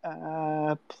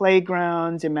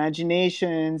playgrounds,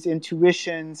 imaginations,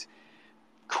 intuitions,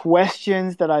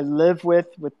 questions that I live with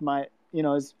my,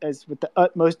 as with the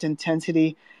utmost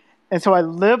intensity. And so I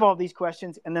live all these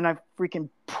questions, and then I freaking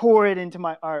pour it into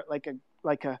my art like a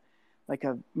like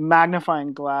a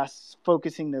magnifying glass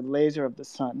focusing the laser of the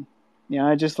sun.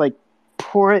 I just like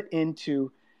pour it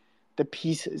into the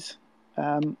pieces.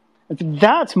 Um,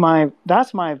 that's my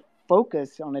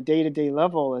focus on a day to day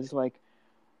level is like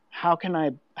how can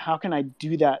I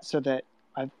do that so that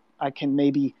I can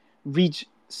maybe reach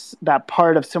that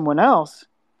part of someone else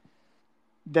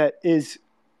that is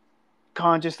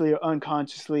consciously or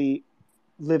unconsciously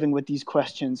living with these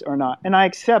questions or not. And I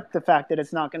accept the fact that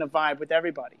it's not going to vibe with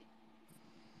everybody.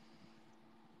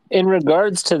 In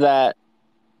regards to that,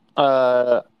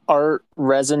 art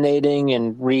resonating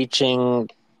and reaching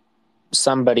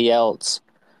somebody else,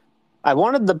 I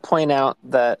wanted to point out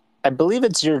that I believe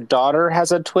it's your daughter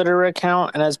has a Twitter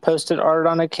account and has posted art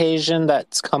on occasion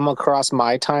that's come across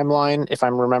my timeline, if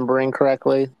I'm remembering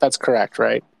correctly. That's correct,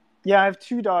 right? Yeah, I have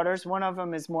two daughters. One of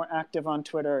them is more active on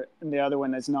Twitter, and the other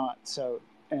one is not. So,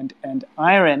 and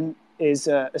Iron is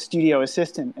a studio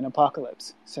assistant in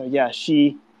Apocalypse. So yeah,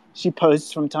 she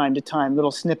posts from time to time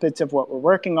little snippets of what we're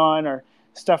working on or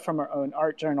stuff from her own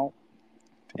art journal,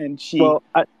 and Well,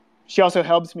 she also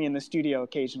helps me in the studio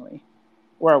occasionally,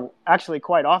 or actually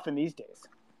quite often these days.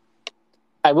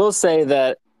 I will say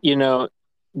that,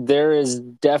 there is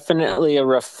definitely a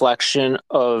reflection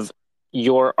of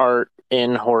your art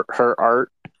in her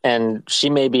art. And she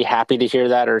may be happy to hear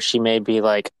that, or she may be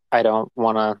like, I don't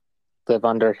want to live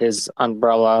under his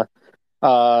umbrella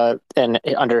and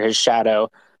under his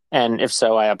shadow. And if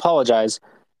so, I apologize.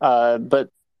 But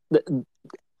th-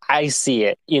 I see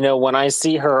it. When I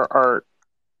see her art,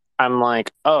 I'm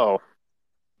like, oh,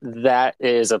 that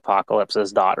is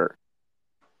Apocalypse's daughter.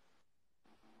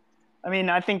 I mean,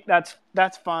 I think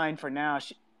that's fine for now.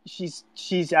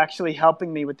 She's actually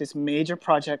helping me with this major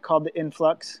project called the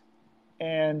Influx,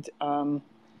 and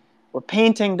we're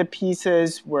painting the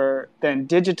pieces. We're then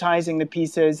digitizing the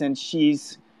pieces, and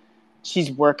she's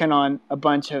working on a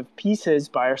bunch of pieces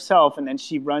by herself, and then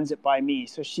she runs it by me.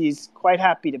 So she's quite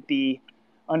happy to be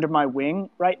under my wing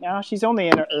right now. She's only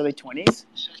in her early 20s,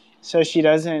 so she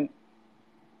doesn't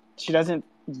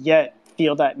yet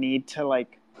feel that need to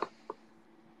like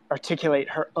articulate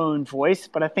her own voice,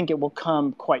 but I think it will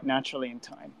come quite naturally in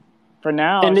time. For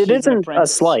now, And it she's an isn't a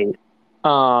apprentice. slight,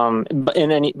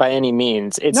 by any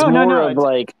means. It's No, no, more no. of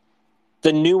like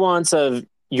the nuance of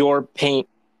your paint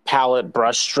palette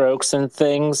brush strokes and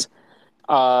things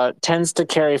tends to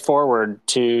carry forward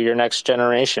to your next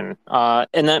generation.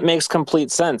 And that makes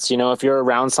complete sense. If you're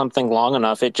around something long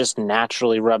enough, it just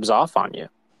naturally rubs off on you.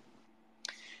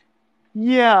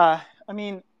 Yeah, I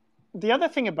mean, the other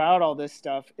thing about all this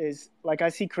stuff is, like, I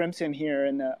see Crimson here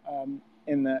in the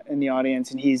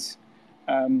audience, and he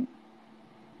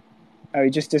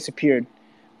just disappeared.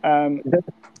 But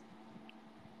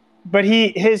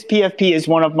his PFP is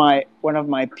one of my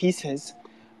pieces,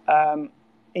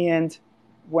 and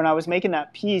when I was making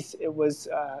that piece, it was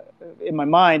in my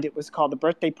mind. It was called The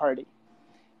Birthday Party.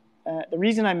 The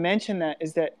reason I mention that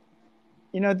is that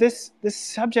this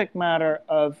subject matter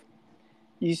of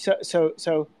you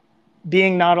so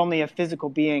being not only a physical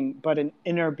being but an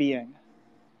inner being.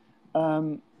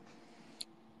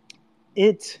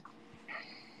 It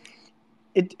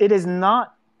is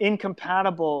not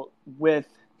incompatible with,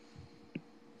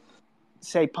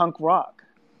 say, punk rock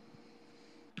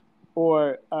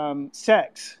or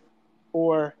sex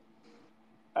or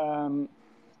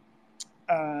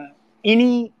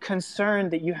any concern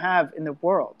that you have in the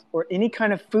world, or any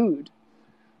kind of food,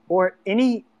 or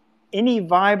any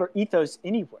vibe or ethos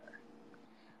anywhere.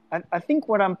 I think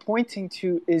what I'm pointing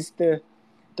to is the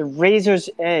razor's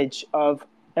edge of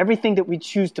everything that we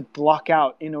choose to block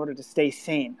out in order to stay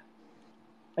sane.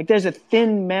 Like, there's a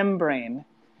thin membrane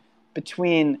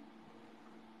between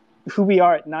who we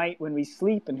are at night when we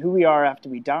sleep and who we are after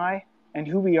we die, and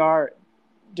who we are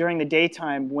during the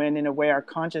daytime when, in a way, our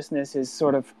consciousness is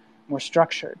sort of more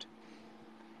structured.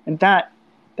 And that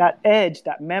edge,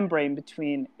 that membrane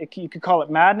between, you could call it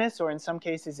madness, or in some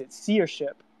cases it's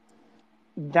seership,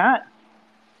 that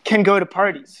can go to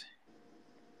parties.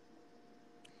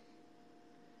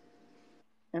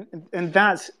 And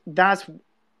that's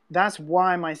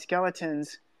why my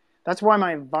skeletons, that's why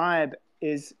my vibe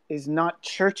is not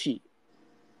churchy,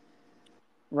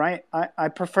 right? I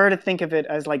prefer to think of it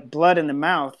as like blood in the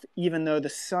mouth, even though the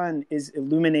sun is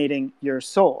illuminating your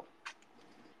soul.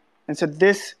 And so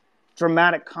this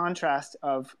dramatic contrast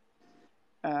of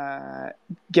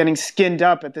getting skinned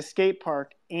up at the skate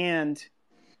park and,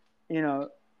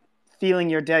 feeling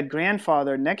your dead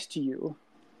grandfather next to you,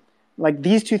 like,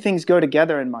 these two things go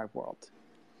together in my world.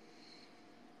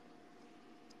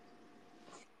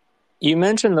 You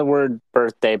mentioned the word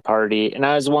birthday party, and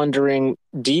I was wondering,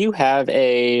 do you have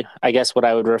I guess what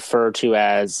I would refer to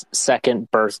as second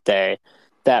birthday,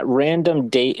 that random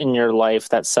date in your life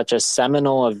that's such a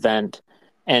seminal event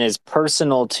and is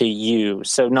personal to you?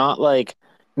 So not like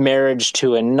marriage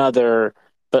to another,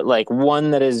 but like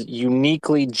one that is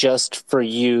uniquely just for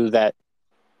you, that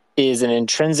is an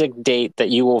intrinsic date that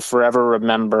you will forever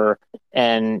remember,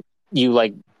 and you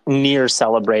like near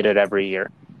celebrate it every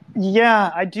year.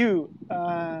 Yeah, I do.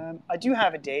 I do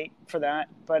have a date for that,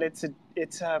 but it's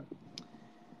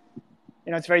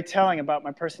very telling about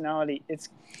my personality. It's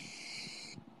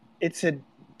a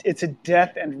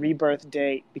death and rebirth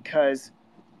date, because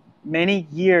many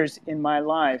years in my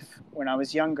life when I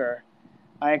was younger,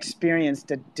 I experienced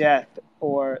a death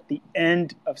or the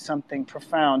end of something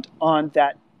profound on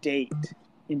that date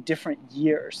in different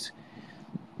years.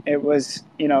 It was,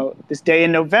 this day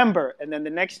in November, and then the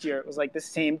next year it was like the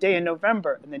same day in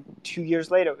November, and then 2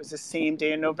 years later it was the same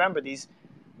day in November. These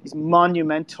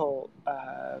monumental,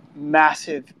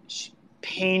 massive,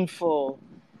 painful,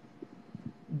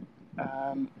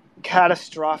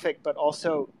 catastrophic, but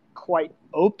also quite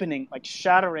opening, like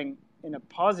shattering in a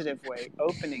positive way,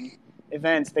 opening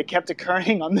events. They kept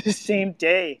occurring on the same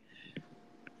day.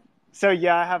 So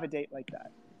yeah, I have a date like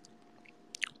that.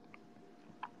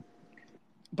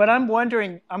 But I'm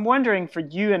wondering for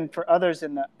you and for others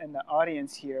in the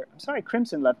audience here. I'm sorry,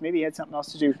 Crimson left. Maybe he had something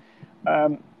else to do.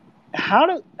 How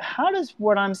does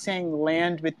what I'm saying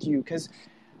land with you? Because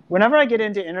whenever I get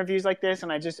into interviews like this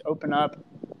and I just open up,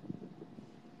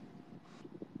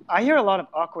 I hear a lot of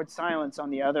awkward silence on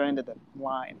the other end of the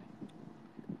line.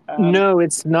 No,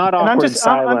 it's not awkward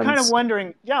silence. I'm kind of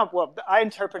wondering. Yeah, well, I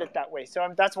interpret it that way, so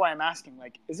that's why I'm asking.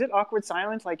 Like, is it awkward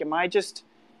silence? Like, am I just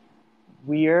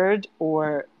weird,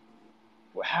 or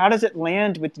how does it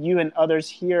land with you and others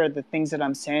here, the things that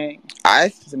I'm saying?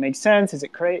 Does it make sense? Is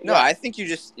it crazy? No, yeah. I think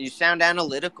you sound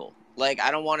analytical. Like,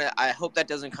 I hope that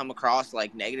doesn't come across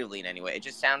like negatively in any way. It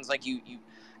just sounds like you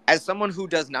as someone who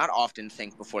does not often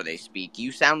think before they speak,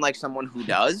 you sound like someone who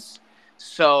does.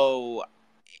 So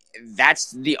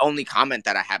that's the only comment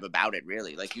that I have about it,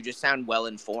 really. Like, you just sound well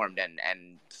informed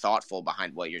and thoughtful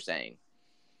behind what you're saying.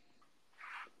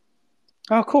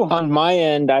 Oh, cool. On my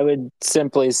end, I would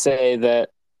simply say that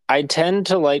I tend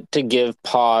to like to give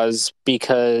pause,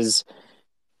 because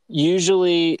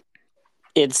usually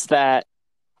it's that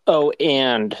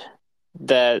and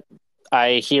that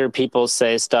I hear people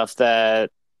say stuff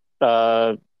that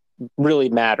uh, really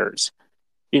matters.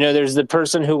 There's the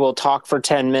person who will talk for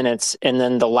 10 minutes and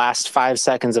then the last 5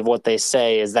 seconds of what they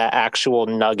say is that actual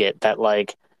nugget that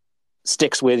like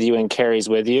sticks with you and carries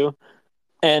with you.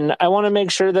 And I want to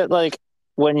make sure that like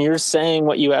when you're saying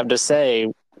what you have to say,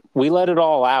 we let it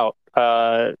all out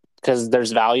because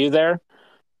there's value there.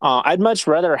 I'd much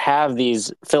rather have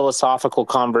these philosophical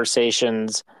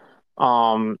conversations,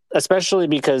 especially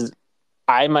because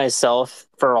I myself,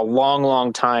 for a long,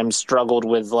 long time, struggled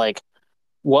with like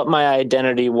what my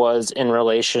identity was in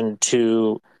relation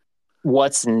to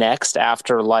what's next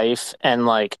after life and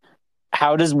like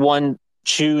how does one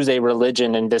choose a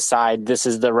religion and decide this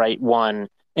is the right one,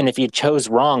 and if you chose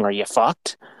wrong are you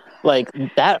fucked, like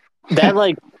that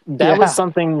like that was Yeah.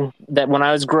 something that when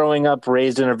I was growing up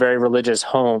raised in a very religious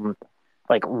home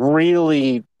like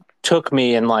really took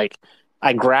me and like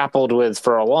I grappled with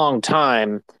for a long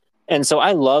time. And so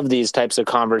I love these types of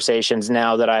conversations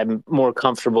now that I'm more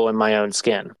comfortable in my own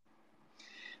skin.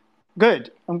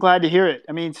 Good. I'm glad to hear it.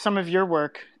 I mean, some of your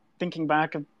work, thinking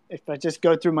back, if I just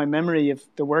go through my memory of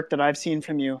the work that I've seen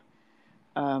from you,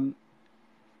 um,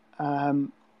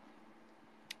 um,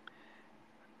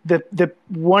 the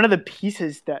one of the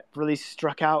pieces that really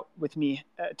struck out with me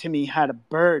to me had a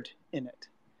bird in it.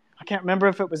 I can't remember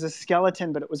if it was a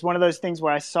skeleton, but it was one of those things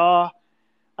where I saw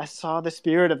the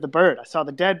spirit of the bird. I saw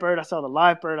the dead bird. I saw the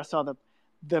live bird. I saw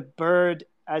the bird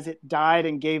as it died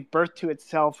and gave birth to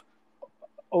itself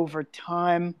over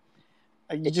time.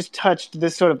 You just touched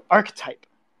this sort of archetype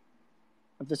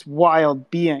of this wild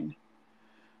being.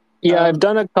 Yeah, I've Um,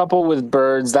 done a couple with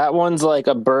birds. That one's like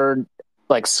a bird,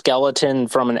 like skeleton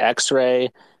from an X-ray.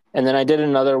 And then I did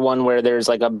another one where there's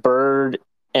like a bird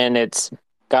and it's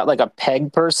got like a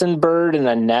peg person bird in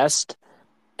a nest.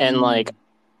 And like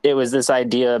it was this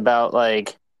idea about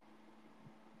like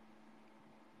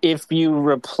if you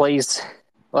replace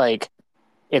like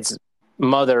its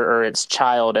mother or its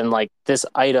child and like this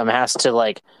item has to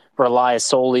like rely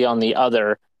solely on the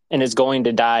other and is going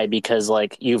to die because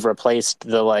like you've replaced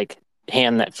the like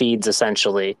hand that feeds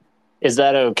essentially, is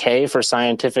that okay for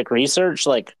scientific research?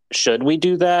 Like should we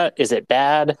do that? Is it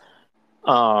bad?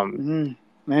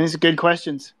 Man, these are good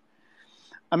questions.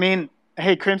 I mean,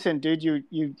 hey, Crimson, dude, you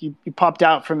popped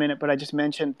out for a minute, but I just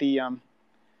mentioned the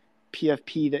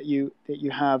PFP that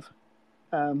you have.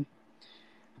 Um,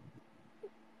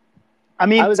 I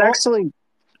I mean, was actually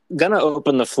gonna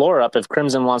open the floor up if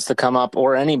Crimson wants to come up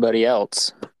or anybody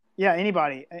else. yeah,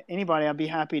 anybody, I'd be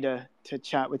happy to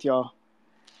chat with y'all.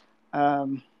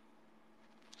 Um,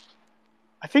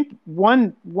 I think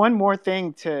one more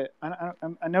thing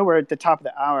I know we're at the top of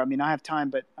the hour. I mean, I have time,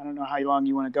 but I don't know how long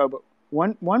you want to go. But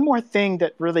one more thing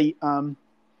that really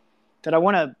that I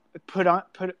want to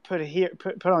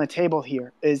put on the table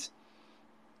here is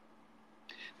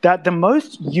that the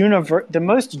most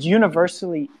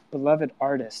universally beloved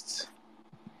artists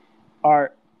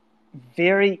are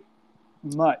very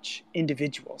much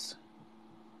individuals.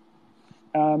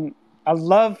 I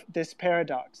love this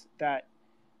paradox that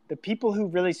the people who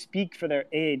really speak for their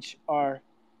age are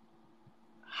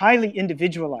highly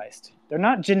individualized. They're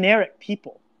not generic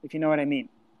people, if you know what I mean.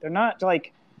 They're not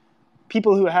like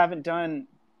people who haven't done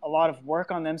a lot of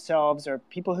work on themselves or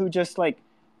people who just like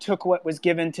took what was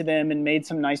given to them and made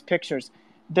some nice pictures.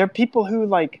 They're people who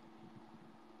like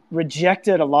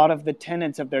rejected a lot of the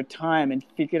tenets of their time and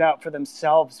figured out for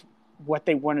themselves what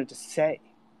they wanted to say.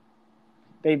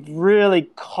 They've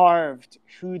really carved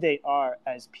who they are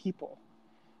as people,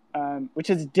 which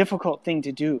is a difficult thing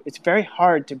to do. It's very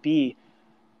hard to be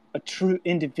a true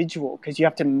individual because you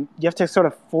have to sort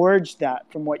of forge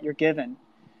that from what you're given,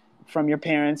 from your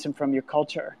parents and from your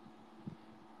culture.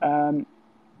 Um,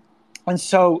 and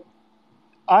so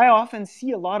I often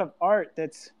see a lot of art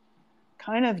that's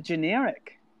kind of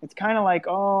generic. It's kind of like,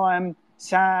 oh, I'm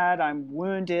sad, I'm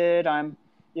wounded,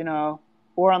 you know,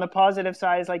 or on the positive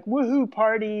side, it's like woohoo,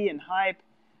 party and hype,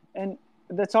 and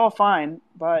that's all fine.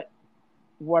 But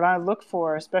what I look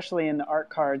for, especially in the art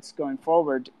cards going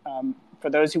forward, for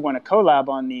those who want to collab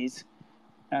on these,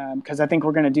 because I think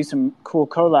we're going to do some cool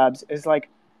collabs, is like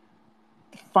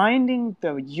finding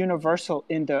the universal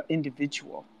in the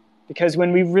individual. Because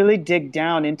when we really dig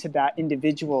down into that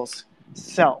individual's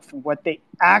self and what they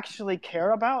actually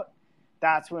care about,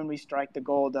 that's when we strike the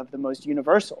gold of the most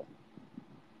universal.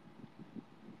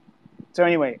 So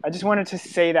anyway, I just wanted to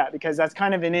say that because that's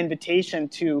kind of an invitation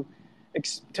to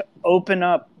open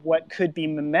up what could be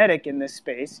mimetic in this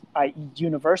space, i.e.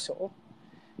 universal,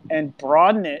 and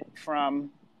broaden it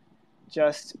from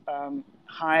just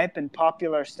hype and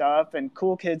popular stuff and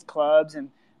cool kids clubs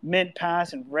and mint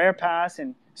pass and rare pass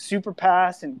and super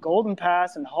pass and golden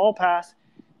pass and hall pass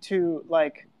to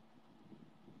like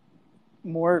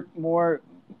more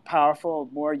powerful,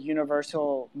 more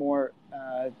universal, more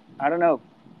I don't know,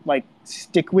 like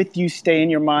stick with you, stay in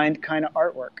your mind kind of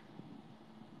artwork.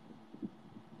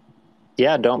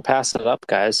 Yeah, don't pass it up,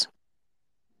 guys.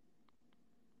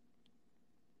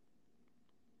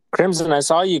 Crimson, I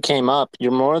saw you came up.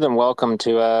 You're more than welcome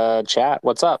to chat.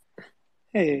 What's up?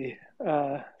 Hey,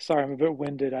 sorry, I'm a bit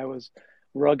winded. I was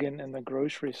rugging in the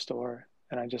grocery store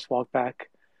and I just walked back,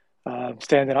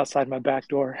 standing outside my back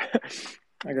door.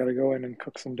 I gotta go in and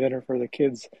cook some dinner for the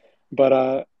kids. But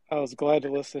I was glad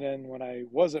to listen in when I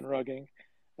wasn't rugging,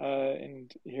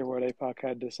 and hear what APOC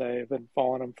had to say. I've been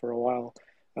following him for a while,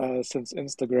 since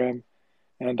Instagram,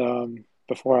 and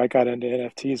before I got into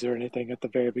NFTs or anything at the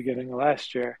very beginning of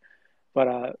last year. But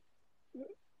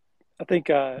I think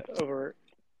over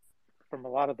from a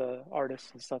lot of the artists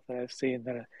and stuff that I've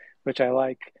seen which I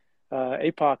like.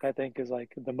 APOC I think is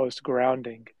like the most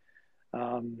grounding,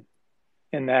 um,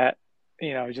 in that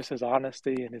just his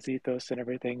honesty and his ethos and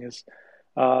everything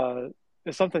uh,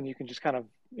 is something you can just kind of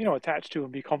attach to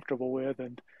and be comfortable with,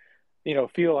 and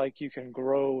feel like you can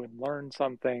grow and learn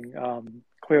something.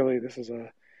 Clearly, this is a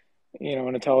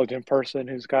an intelligent person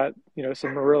who's got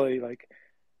some really like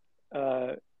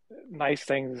uh, nice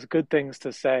things, good things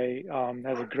to say.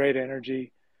 Has a great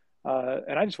energy,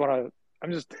 and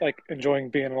I'm just like enjoying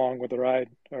being along with the ride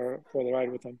or for the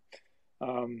ride with him.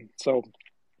 So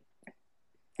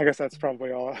I guess that's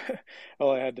probably all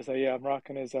all I had to say. Yeah, I'm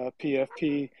rocking his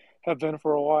PFP. Have been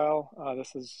for a while.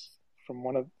 This is from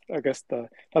one of I guess the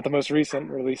not the most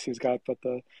recent release he's got, but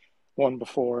the one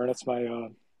before, and it's my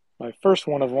first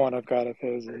one of one I've got of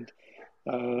his, and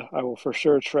I will for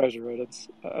sure treasure it. It's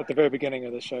at the very beginning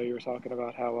of the show you were talking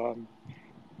about how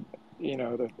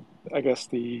the I guess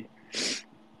the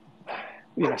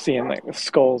seeing like the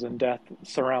skulls and death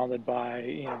surrounded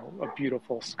by a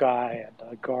beautiful sky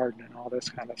and a garden and all this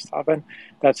kind of stuff, and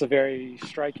that's a very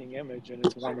striking image, and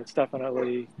it's one that's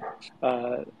definitely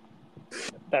uh,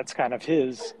 that's kind of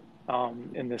his,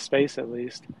 in this space at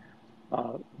least,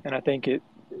 and I think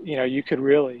you could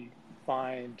really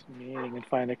find meaning and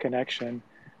find a connection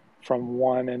from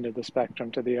one end of the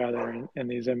spectrum to the other in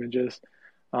these images.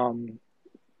 Um,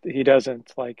 he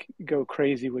doesn't like go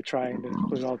crazy with trying to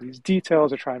include all these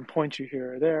details or try and point you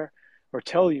here or there or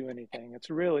tell you anything.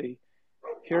 It's really,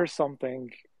 here's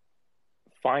something,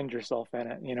 find yourself in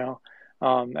it.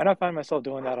 And I find myself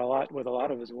doing that a lot with a lot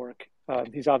of his work.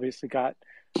 He's obviously got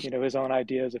his own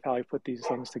ideas of how he put these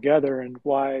things together and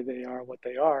why they are what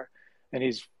they are, and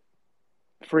he's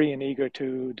free and eager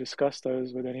to discuss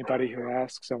those with anybody who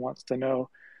asks and wants to know.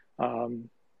 um,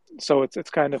 so it's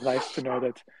kind of nice to know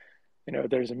that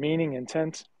there's a meaning,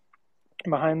 intent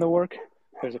behind the work.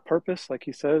 There's a purpose, like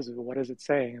he says. What is it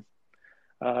saying?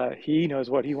 He knows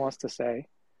what he wants to say,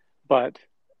 but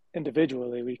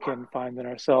individually, we can find in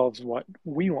ourselves what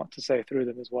we want to say through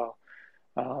them as well.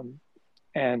 Um,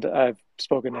 and I've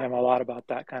spoken to him a lot about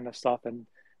that kind of stuff and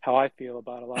how I feel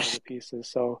about a lot of the pieces.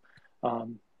 So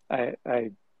um,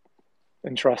 I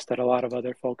entrust that a lot of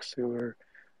other folks who are,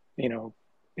 you know,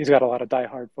 he's got a lot of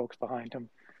diehard folks behind him,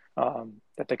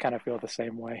 that they kind of feel the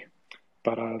same way.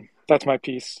 But that's my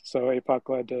piece. So APOC,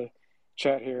 glad to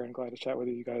chat here and glad to chat with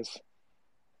you guys.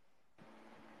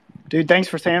 Dude, thanks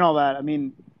for saying all that. I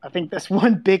mean, I think that's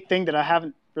one big thing that I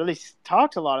haven't really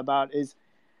talked a lot about is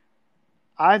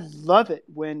I love it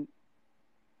when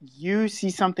you see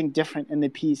something different in the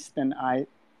piece than I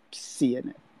see in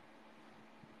it.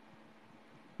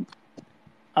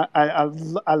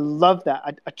 I love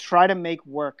that. I try to make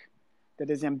work that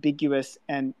is ambiguous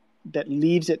and that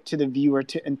leaves it to the viewer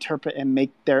to interpret and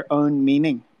make their own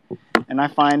meaning. And I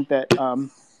find that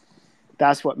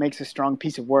that's what makes a strong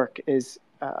piece of work is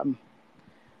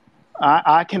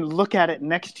I can look at it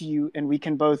next to you and we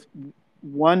can both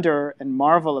wonder and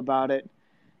marvel about it.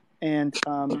 And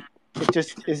it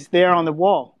just is there on the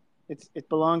wall. It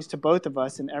belongs to both of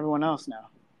us and everyone else now.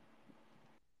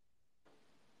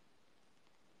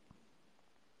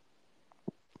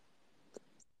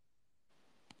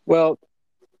 Well,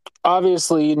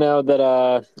 obviously, you know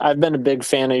that I've been a big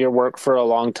fan of your work for a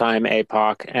long time,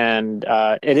 APOC, and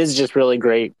it is just really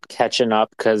great catching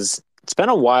up because it's been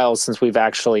a while since we've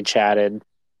actually chatted.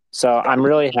 So I'm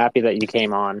really happy that you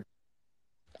came on.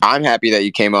 I'm happy that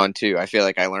you came on too. I feel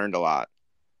like I learned a lot.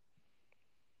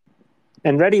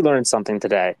 And Reddy learned something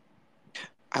today.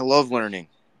 I love learning.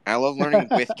 I love learning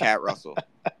with Cat Russell.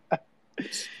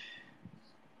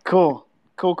 Cool.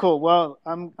 Well,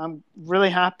 I'm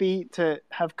really happy to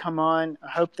have come on.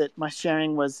 I hope that my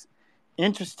sharing was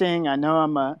interesting. I know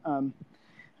I'm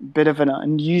bit of an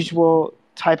unusual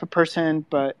type of person,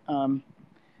 but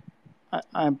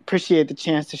I appreciate the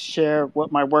chance to share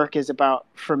what my work is about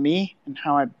for me and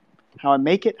how I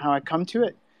make it, how I come to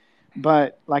it.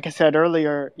 But like I said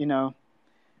earlier,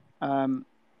 um,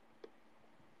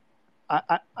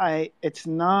 it's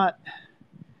not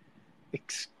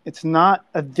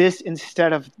a this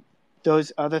instead of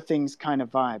those other things kind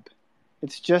of vibe.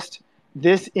 It's just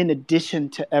this in addition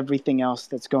to everything else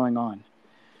that's going on.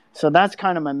 So that's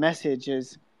kind of my message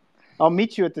is I'll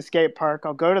meet you at the skate park.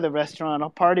 I'll go to the restaurant. I'll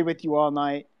party with you all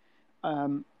night.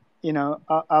 I'll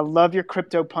love your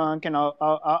crypto punk, and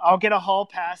I'll get a hall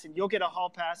pass, and you'll get a hall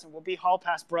pass, and we'll be hall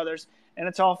pass brothers, and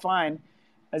it's all fine.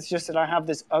 It's just that I have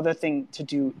this other thing to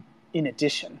do in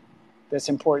addition that's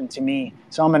important to me.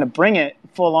 So I'm going to bring it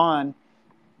full on,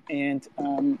 and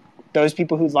those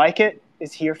people who like it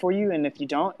is here for you, and if you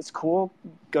don't, it's cool.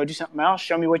 Go do something else.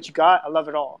 Show me what you got. I love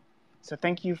it all. So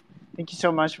thank you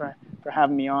so much for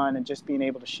having me on and just being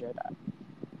able to share that.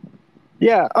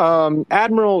 Yeah,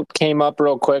 Admiral came up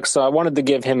real quick, so I wanted to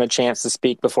give him a chance to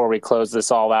speak before we close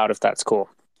this all out, if that's cool.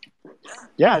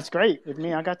 Yeah, it's great with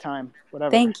me. I got time.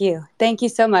 Whatever. Thank you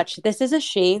so much. This is a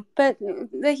she, but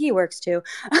the he works too.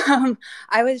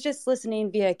 I was just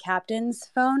listening via Captain's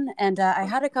phone, and I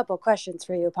had a couple questions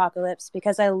for you, Apocalypse,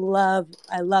 because I love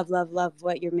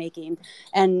what you're making.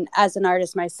 And as an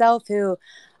artist myself, who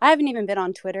I haven't even been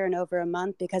on Twitter in over a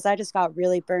month because I just got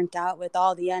really burnt out with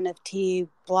all the NFT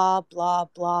blah blah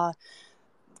blah,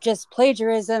 just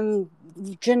plagiarism,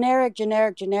 generic,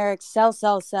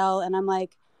 sell, and I'm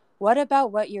like, what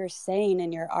about what you're saying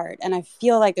in your art? And I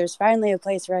feel like there's finally a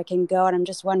place where I can go, and I'm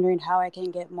just wondering how I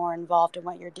can get more involved in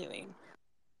what you're doing.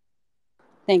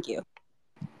 Thank you.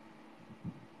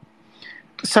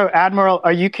 So, Admiral,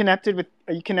 are you connected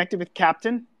with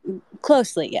Captain?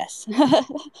 Closely, yes.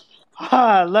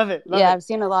 I love it. I've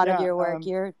seen a lot of your work.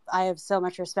 I have so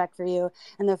much respect for you,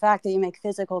 and the fact that you make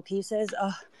physical pieces.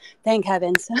 Oh, thank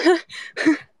heavens.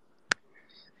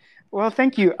 Well,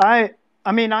 thank you. I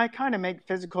kind of make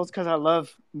physicals because I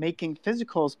love making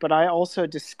physicals, but I also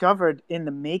discovered in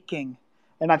the making,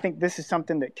 and I think this is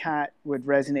something that Kat would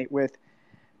resonate with,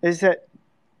 is that,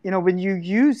 when you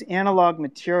use analog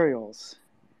materials,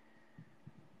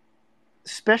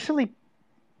 especially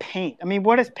paint. I mean,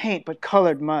 what is paint but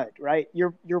colored mud, right?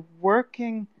 You're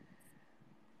working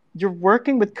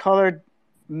with colored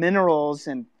minerals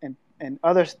and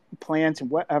other plants and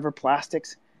whatever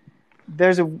plastics.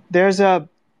 The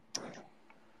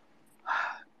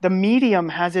medium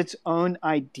has its own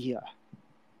idea.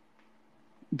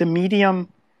 The medium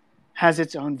has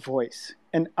its own voice.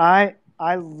 And I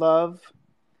love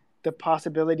the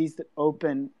possibilities that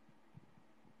open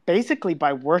basically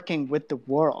by working with the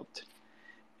world.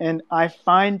 And I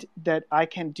find that I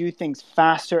can do things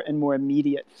faster and more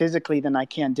immediate physically than I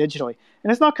can digitally.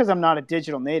 And it's not because I'm not a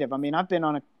digital native. I mean, I've been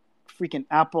on a freaking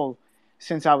Apple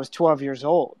since I was 12 years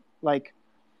old. Like,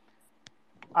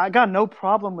 I got no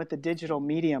problem with the digital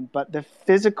medium, but the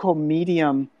physical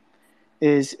medium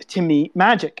is, to me,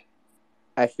 magic.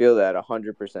 I feel that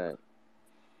 100%.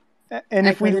 And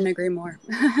I couldn't agree more.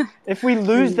 If we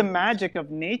lose the magic of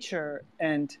nature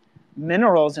and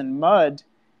minerals and mud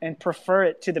and prefer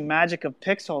it to the magic of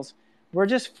pixels, we're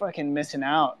just fucking missing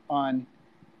out on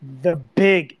the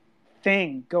big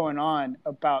thing going on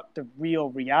about the real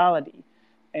reality.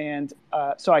 And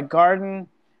so I garden.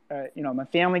 My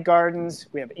family gardens.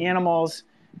 We have animals.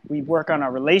 We work on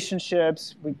our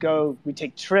relationships. We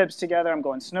take trips together. I'm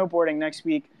going snowboarding next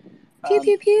week. Pew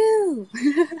pew pew.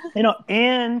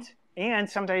 And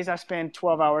some days I spend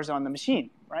 12 hours on the machine,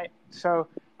 right? So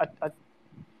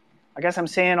I guess I'm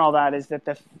saying all that is that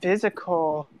the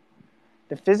physical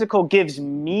gives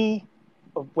me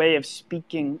a way of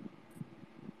speaking,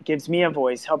 gives me a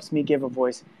voice, helps me give a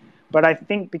voice. But I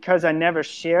think because I never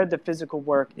shared the physical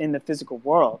work in the physical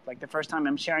world, like the first time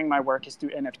I'm sharing my work is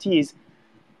through NFTs,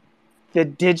 the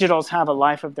digitals have a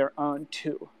life of their own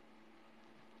too.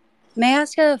 May I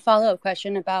ask a follow-up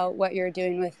question about what you're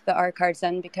doing with the art cards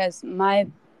then? Because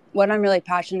what I'm really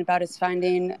passionate about is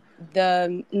finding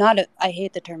I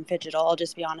hate the term digital, I'll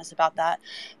just be honest about that,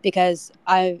 because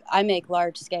I make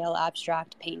large-scale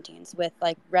abstract paintings with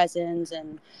like resins,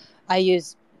 and I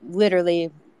use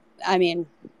literally,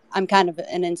 I'm kind of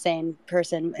an insane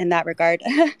person in that regard.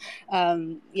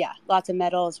 Lots of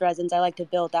metals, resins. I like to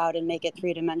build out and make it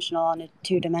three-dimensional on a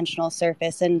two-dimensional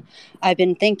surface. And I've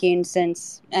been thinking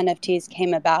since NFTs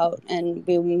came about and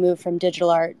we moved from digital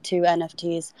art to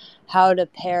NFTs, how to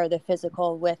pair the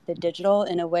physical with the digital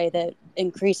in a way that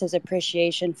increases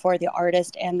appreciation for the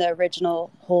artist and the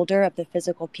original holder of the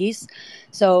physical piece.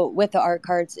 So with the art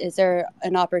cards, is there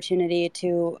an opportunity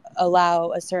to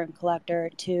allow a certain collector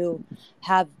to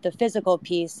have the physical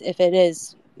piece, if it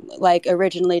is like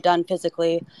originally done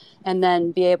physically, and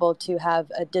then be able to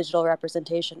have a digital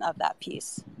representation of that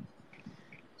piece?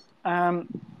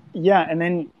 Yeah, and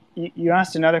then you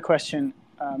asked another question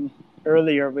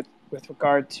earlier with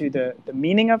regard to the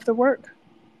meaning of the work.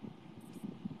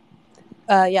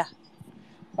 Yeah.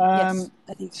 Yes,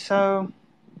 I think so.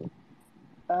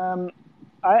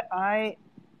 I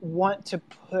want to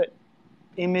put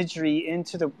imagery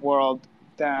into the world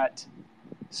that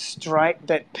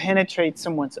penetrates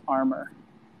someone's armor.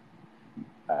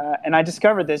 And I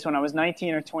discovered this when I was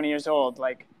 19 or 20 years old.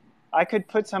 Like, I could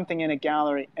put something in a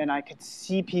gallery and I could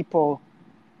see people,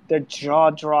 their jaw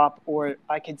drop, or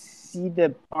I could see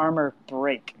the armor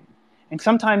break. And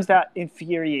sometimes that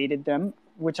infuriated them,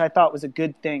 which I thought was a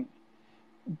good thing.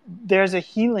 There's a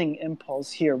healing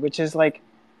impulse here, which is like,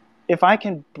 if I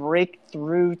can break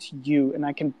through to you and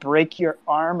I can break your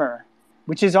armor,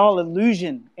 which is all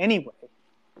illusion anyway,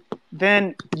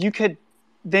 then you could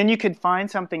find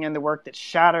something in the work that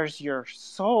shatters your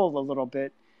soul a little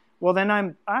bit. Well, then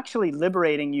I'm actually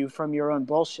liberating you from your own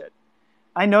bullshit.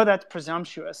 I know that's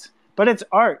presumptuous, but it's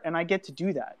art, and I get to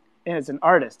do that as an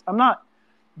artist. I'm not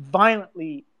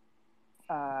violently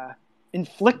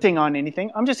inflicting on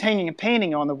anything. I'm just hanging a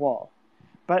painting on the wall.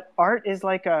 But art is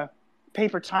like a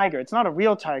paper tiger. It's not a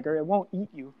real tiger. It won't eat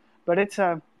you, but it's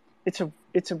a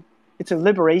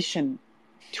liberation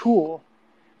tool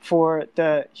for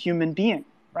the human being,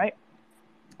 right?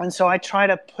 And so I try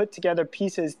to put together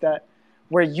pieces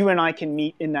where you and I can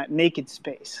meet in that naked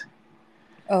space.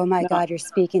 Oh my God, you're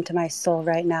speaking to my soul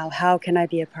right now. How can I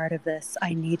be a part of this?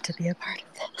 I need to be a part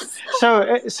of this.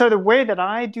 So the way that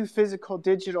I do physical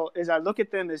digital is I look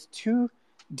at them as two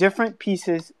different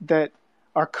pieces that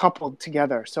are coupled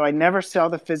together. So I never sell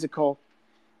the physical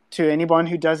to anyone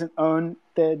who doesn't own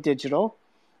the digital.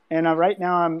 And right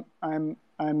now I'm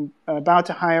about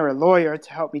to hire a lawyer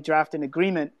to help me draft an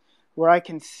agreement where I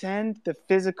can send the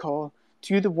physical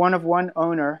to the one-of-one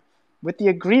owner with the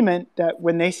agreement that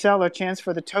when they sell or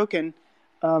transfer the token,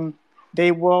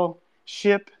 they will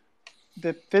ship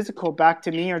the physical back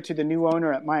to me or to the new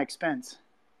owner at my expense.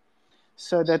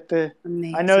 So that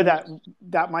Amazing. I know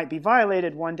that might be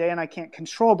violated one day and I can't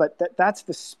control, but that's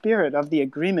the spirit of the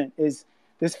agreement, is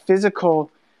this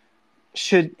physical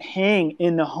should hang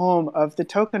in the home of the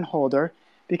token holder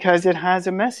because it has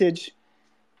a message,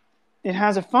 it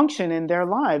has a function in their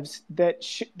lives that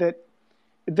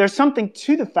there's something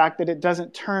to the fact that it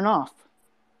doesn't turn off.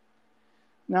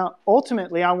 Now,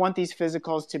 ultimately, I want these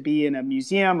physicals to be in a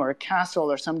museum or a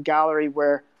castle or some gallery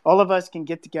where all of us can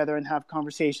get together and have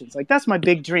conversations. Like, that's my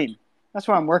big dream. That's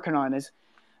what I'm working on.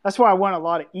 That's why I want a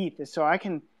lot of ETH, is so I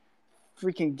can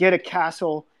freaking get a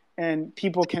castle and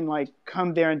people can like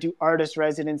come there and do artist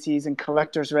residencies and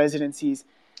collectors residencies,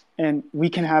 and we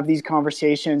can have these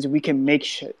conversations. We can make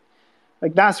shit.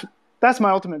 Like, that's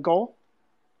my ultimate goal.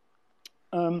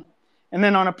 And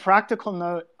then on a practical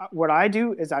note, what I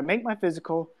do is I make my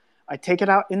physical, I take it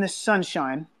out in the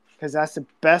sunshine, because that's the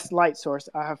best light source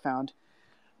I have found.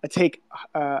 I take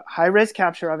a high-res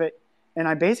capture of it, and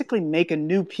I basically make a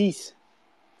new piece.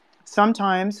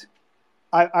 Sometimes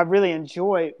I really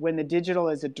enjoy when the digital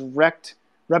is a direct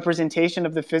representation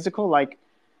of the physical, like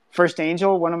First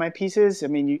Angel, one of my pieces. I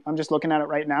mean, I'm just looking at it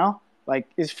right now. Like,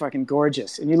 it's fucking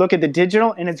gorgeous. And you look at the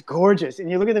digital, and it's gorgeous.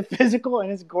 And you look at the physical, and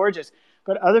it's gorgeous.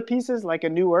 But other pieces, like A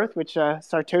New Earth, which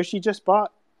Sartoshi just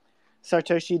bought,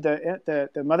 Sartoshi, the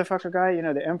motherfucker guy,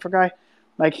 the Emperor guy,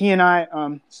 like, he and I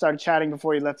started chatting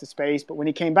before he left the space. But when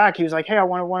he came back, he was like, hey, I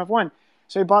want a one-of-one.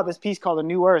 So he bought this piece called A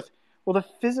New Earth. Well, the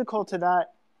physical to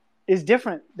that is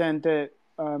different than the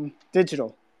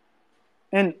digital.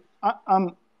 And I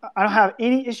don't have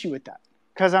any issue with that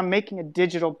because I'm making a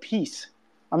digital piece.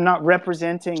 I'm not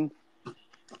representing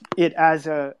it as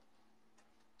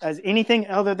anything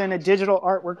other than a digital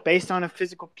artwork based on a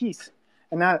physical piece.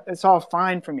 And it's all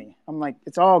fine for me. I'm like,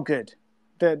 it's all good.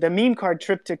 The meme card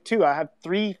triptych too, I have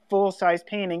 3 full-size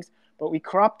paintings, but we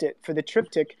cropped it for the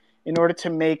triptych in order to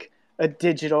make a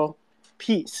digital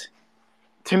piece.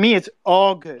 To me, it's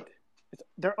all good.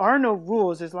 There are no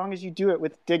rules as long as you do it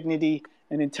with dignity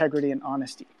and integrity and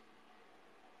honesty.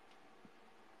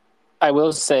 I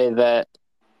will say that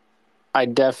I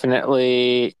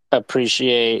definitely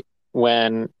appreciate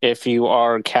when, if you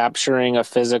are capturing a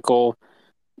physical,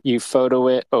 you photo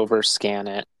it over scan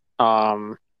it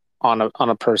on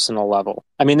a personal level.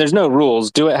 I mean, there's no rules.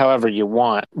 Do it however you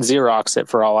want. Xerox it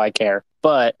for all I care.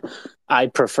 But I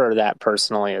prefer that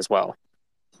personally as well.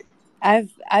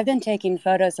 I've been taking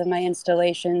photos of my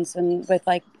installations and with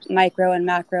like micro and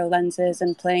macro lenses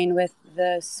and playing with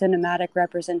the cinematic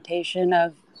representation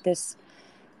of this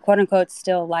quote unquote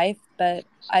still life, but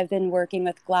I've been working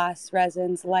with glass,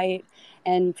 resins, light,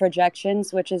 and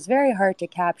projections, which is very hard to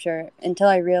capture until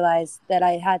I realized that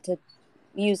I had to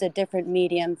use a different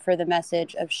medium for the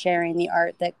message of sharing the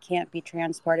art that can't be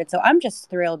transported. So I'm just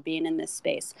thrilled being in this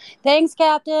space. Thanks,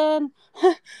 Captain.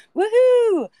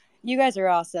 Woohoo! You guys are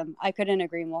awesome. I couldn't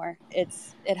agree more. It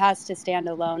has to stand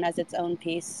alone as its own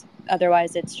piece.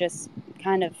 Otherwise, it's just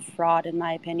kind of fraud, in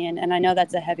my opinion. And I know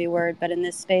that's a heavy word, but in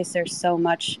this space, there's so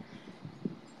much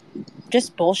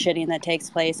just bullshitting that takes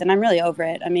place, and I'm really over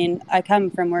it. I mean, I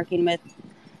come from working with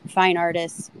fine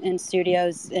artists in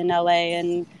studios in LA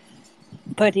and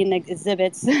putting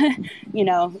exhibits,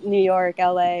 New York,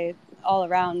 LA, all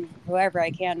around, wherever I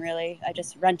can, really. I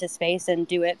just rent a space and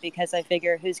do it because I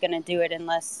figure who's going to do it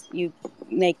unless you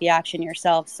make the action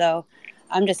yourself. So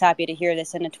I'm just happy to hear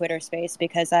this in a Twitter space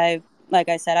because like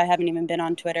I said, I haven't even been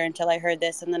on Twitter until I heard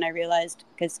this. And then I realized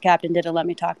because Captain didn't let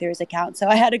me talk through his account. So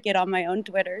I had to get on my own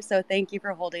Twitter. So thank you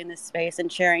for holding this space and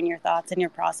sharing your thoughts and your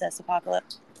process,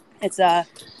 Apocalypse. It's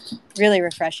really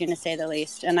refreshing to say the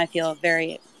least. And I feel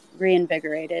very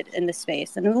reinvigorated in the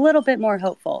space and a little bit more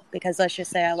hopeful because let's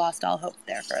just say I lost all hope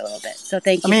there for a little bit. So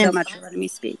thank you so much for letting me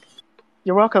speak.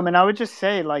 You're welcome. And I would just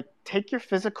say, like, take your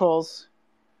physicals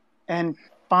and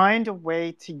find a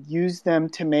way to use them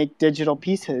to make digital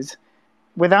pieces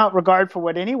without regard for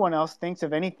what anyone else thinks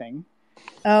of anything.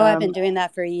 Oh, I've been doing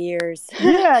that for years.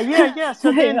 Yeah.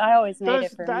 So then I always made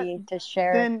it for me to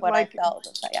share what I felt.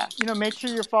 But yeah. Make sure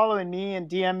you're following me and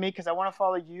DM me because I want to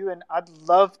follow you, and I'd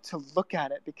love to look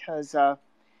at it because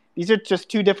these are just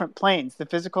two different planes. The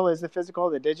physical is the physical,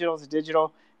 the digital is the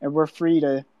digital, and we're free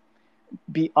to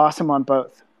be awesome on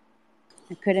both.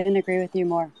 I couldn't agree with you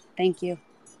more. Thank you.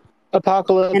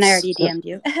 Apocalypse. And I already DM'd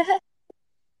you.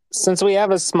 Since we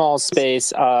have a small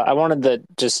space, I wanted to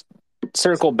just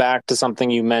circle back to something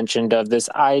you mentioned of this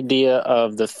idea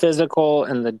of the physical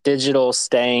and the digital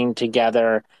staying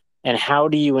together, and how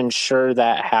do you ensure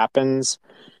that happens?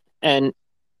 And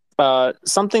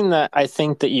something that I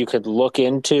think that you could look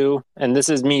into, and this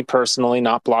is me personally,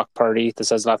 not Block Party. This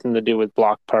has nothing to do with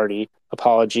Block Party.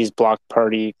 Apologies, Block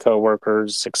Party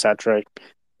coworkers, etc.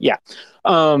 Yeah.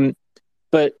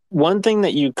 But one thing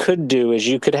that you could do is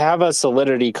you could have a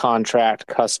Solidity contract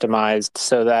customized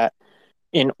so that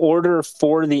in order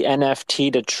for the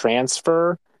NFT to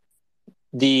transfer,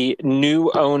 the new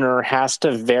owner has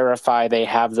to verify they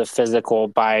have the physical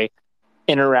by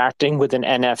interacting with an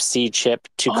NFC chip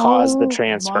to cause the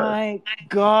transfer. Oh my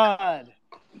God.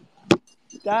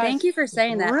 Thank you for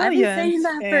saying that. I've been saying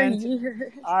that for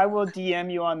years. I will DM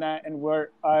you on that, and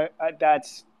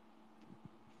that's...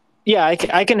 Yeah,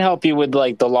 I can help you with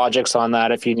like the logics on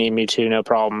that if you need me to, no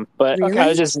problem. But really? I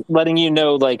was just letting you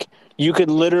know, like, you could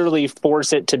literally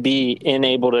force it to be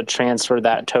unable to transfer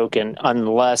that token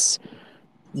unless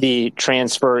the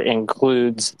transfer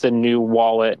includes the new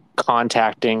wallet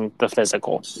contacting the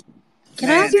physical.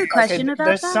 Can I ask you a question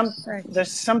about that?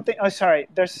 There's something. Oh, sorry.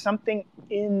 There's something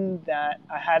in that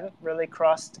I hadn't really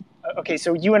crossed. Okay,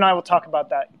 so you and I will talk about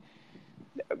that.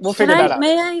 We'll figure that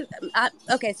out.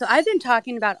 Okay, so I've been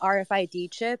talking about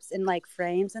RFID chips in like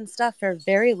frames and stuff for a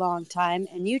very long time,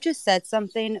 and you just said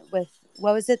something with,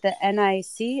 what was it? The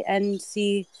NFC,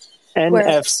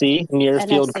 Near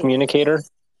Field Communicator.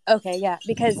 Okay, yeah,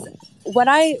 because what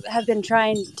I have been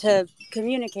trying to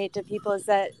communicate to people is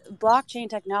that blockchain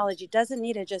technology doesn't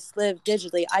need to just live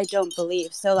digitally. I don't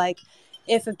believe so. Like,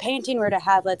 if a painting were to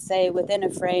have, let's say, within a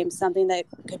frame, something that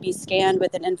could be scanned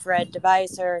with an infrared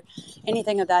device or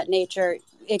anything of that nature,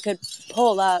 it could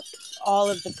pull up all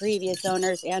of the previous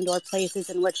owners and or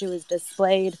places in which it was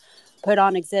displayed, put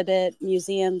on exhibit,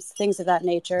 museums, things of that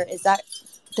nature.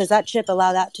 Does that chip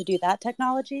allow that to do that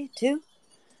technology too?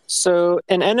 So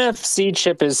an NFC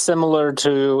chip is similar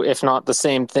to, if not the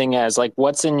same thing as, like,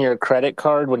 what's in your credit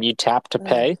card when you tap to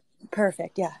pay.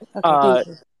 Perfect. Yeah. Okay. Thank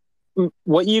you.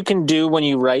 What you can do when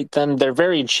you write them, they're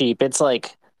very cheap. It's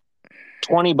like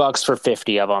 $20 for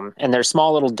 50 of them, and they're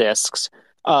small little discs.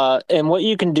 And what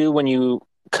you can do when you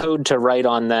code to write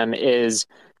on them is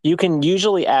you can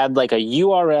usually add like a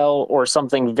URL or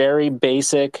something very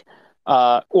basic,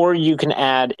 or you can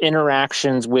add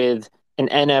interactions with an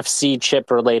NFC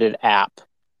chip related app.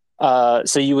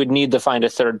 So you would need to find a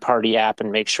third-party app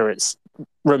and make sure it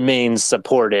remains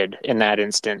supported in that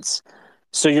instance.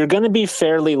 So you're going to be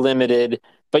fairly limited,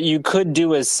 but you could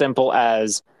do as simple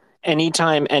as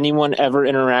anytime anyone ever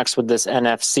interacts with this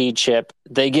NFC chip,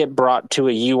 they get brought to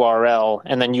a URL,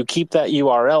 and then you keep that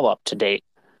URL up to date.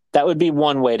 That would be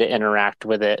one way to interact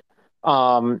with it.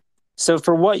 So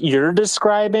for what you're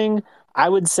describing, I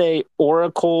would say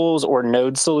oracles or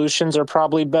node solutions are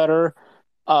probably better.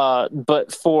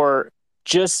 But for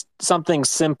just something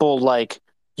simple like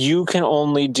you can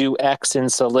only do X in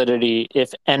Solidity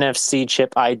if NFC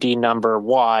chip ID number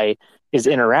Y is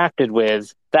interacted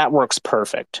with, that works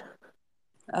perfect.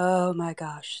 Oh my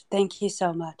gosh. Thank you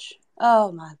so much.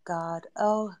 Oh my God.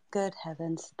 Oh, good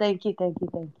heavens. Thank you, thank you,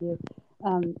 thank you.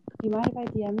 Do you mind if I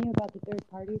DM you about the third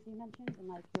parties you mentioned and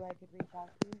like who I could reach out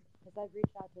to? Because I've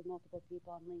reached out to multiple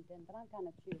people on LinkedIn, but I'm kind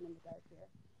of shooting in the dark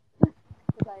here.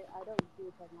 Because I don't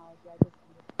do technology, I just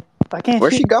understand.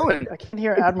 Where's she going? I can't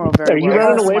hear Admiral very Are you well.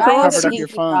 running You away might from I have have a us? covered up your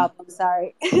PC phone. problem,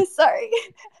 sorry. Sorry.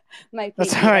 My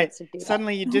That's PC all right. likes to do that.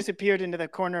 Suddenly you disappeared into the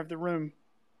corner of the room.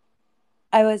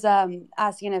 I was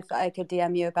asking if I could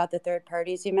DM you about the third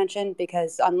parties you mentioned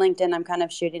because on LinkedIn I'm kind of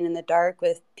shooting in the dark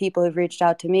with people who've reached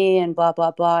out to me and blah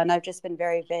blah blah, and I've just been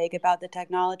very vague about the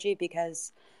technology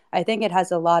because I think it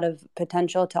has a lot of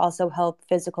potential to also help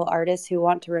physical artists who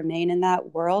want to remain in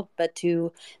that world, but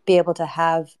to be able to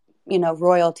have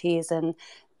royalties and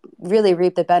really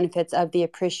reap the benefits of the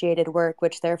appreciated work,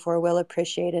 which therefore will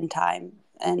appreciate in time.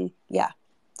 And yeah,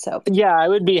 so. Yeah, I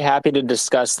would be happy to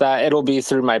discuss that. It'll be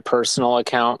through my personal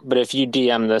account, but if you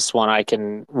DM this one, I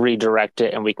can redirect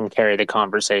it and we can carry the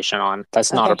conversation on.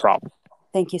 That's not Okay. a problem.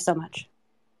 Thank you so much.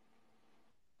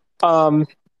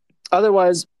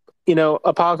 Otherwise,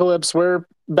 Apocalypse, we're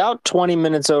about 20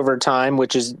 minutes over time,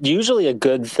 which is usually a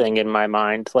good thing in my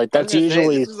mind. Like, I was that's gonna say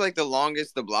usually, this is like the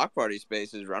longest the block party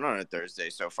space has run on a Thursday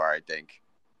so far, I think.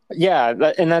 yeah,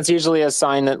 and that's usually a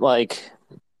sign that, like,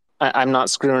 I'm not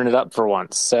screwing it up for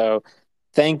once. So,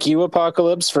 thank you,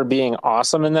 Apocalypse, for being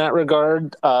awesome in that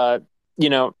regard. You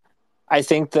know, I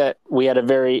think that we had a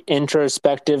very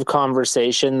introspective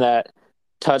conversation that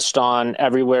touched on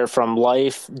everywhere from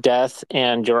life, death,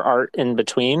 and your art in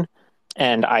between.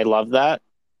 And I love that.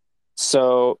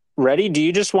 So, ready? Do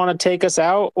you just want to take us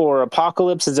out, or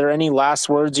Apocalypse? Is there any last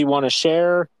words you want to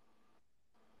share?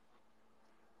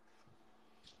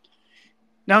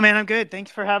 No, man, I'm good. Thanks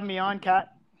for having me on, Kat.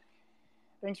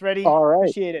 Thanks, Reddy. All right.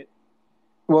 Appreciate it.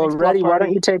 Well, Thanks, Block ready? Why don't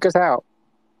Party. you take us out?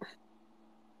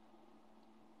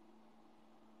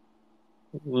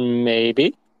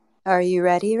 Maybe. Are you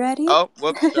ready? Ready? Oh,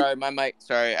 whoops! Sorry, my mic.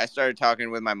 Sorry, I started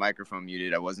talking with my microphone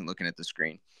muted. I wasn't looking at the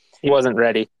screen. He wasn't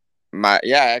ready.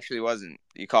 Yeah, I actually wasn't.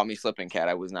 You caught me slipping, Cat.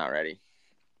 I was not ready.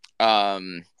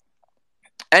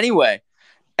 Anyway,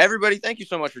 everybody, thank you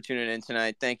so much for tuning in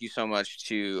tonight. Thank you so much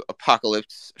to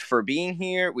Apocalypse for being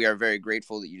here. We are very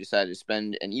grateful that you decided to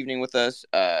spend an evening with us.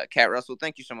 Kat Russell,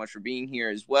 thank you so much for being here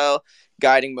as well,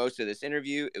 guiding most of this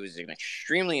interview. It was an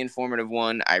extremely informative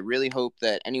one. I really hope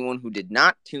that anyone who did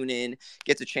not tune in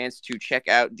gets a chance to check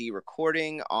out the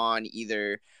recording on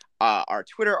either our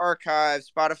Twitter archive,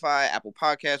 Spotify, Apple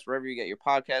Podcasts, wherever you get your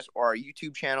podcasts, or our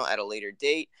YouTube channel at a later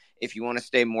date. If you want to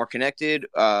stay more connected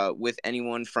with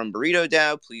anyone from Burrito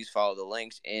DAO, please follow the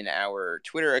links in our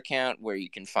Twitter account where you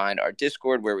can find our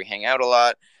Discord where we hang out a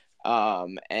lot.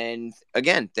 And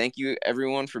again, thank you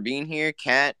everyone for being here.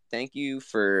 Kat, thank you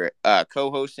for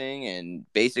co-hosting and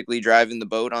basically driving the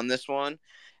boat on this one.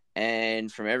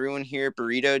 And from everyone here at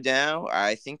Burrito DAO,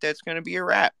 I think that's going to be a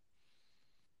wrap.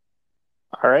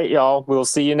 All right, y'all. We'll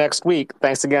see you next week.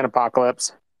 Thanks again,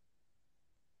 Apocalypse.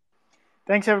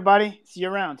 Thanks, everybody. See you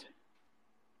around.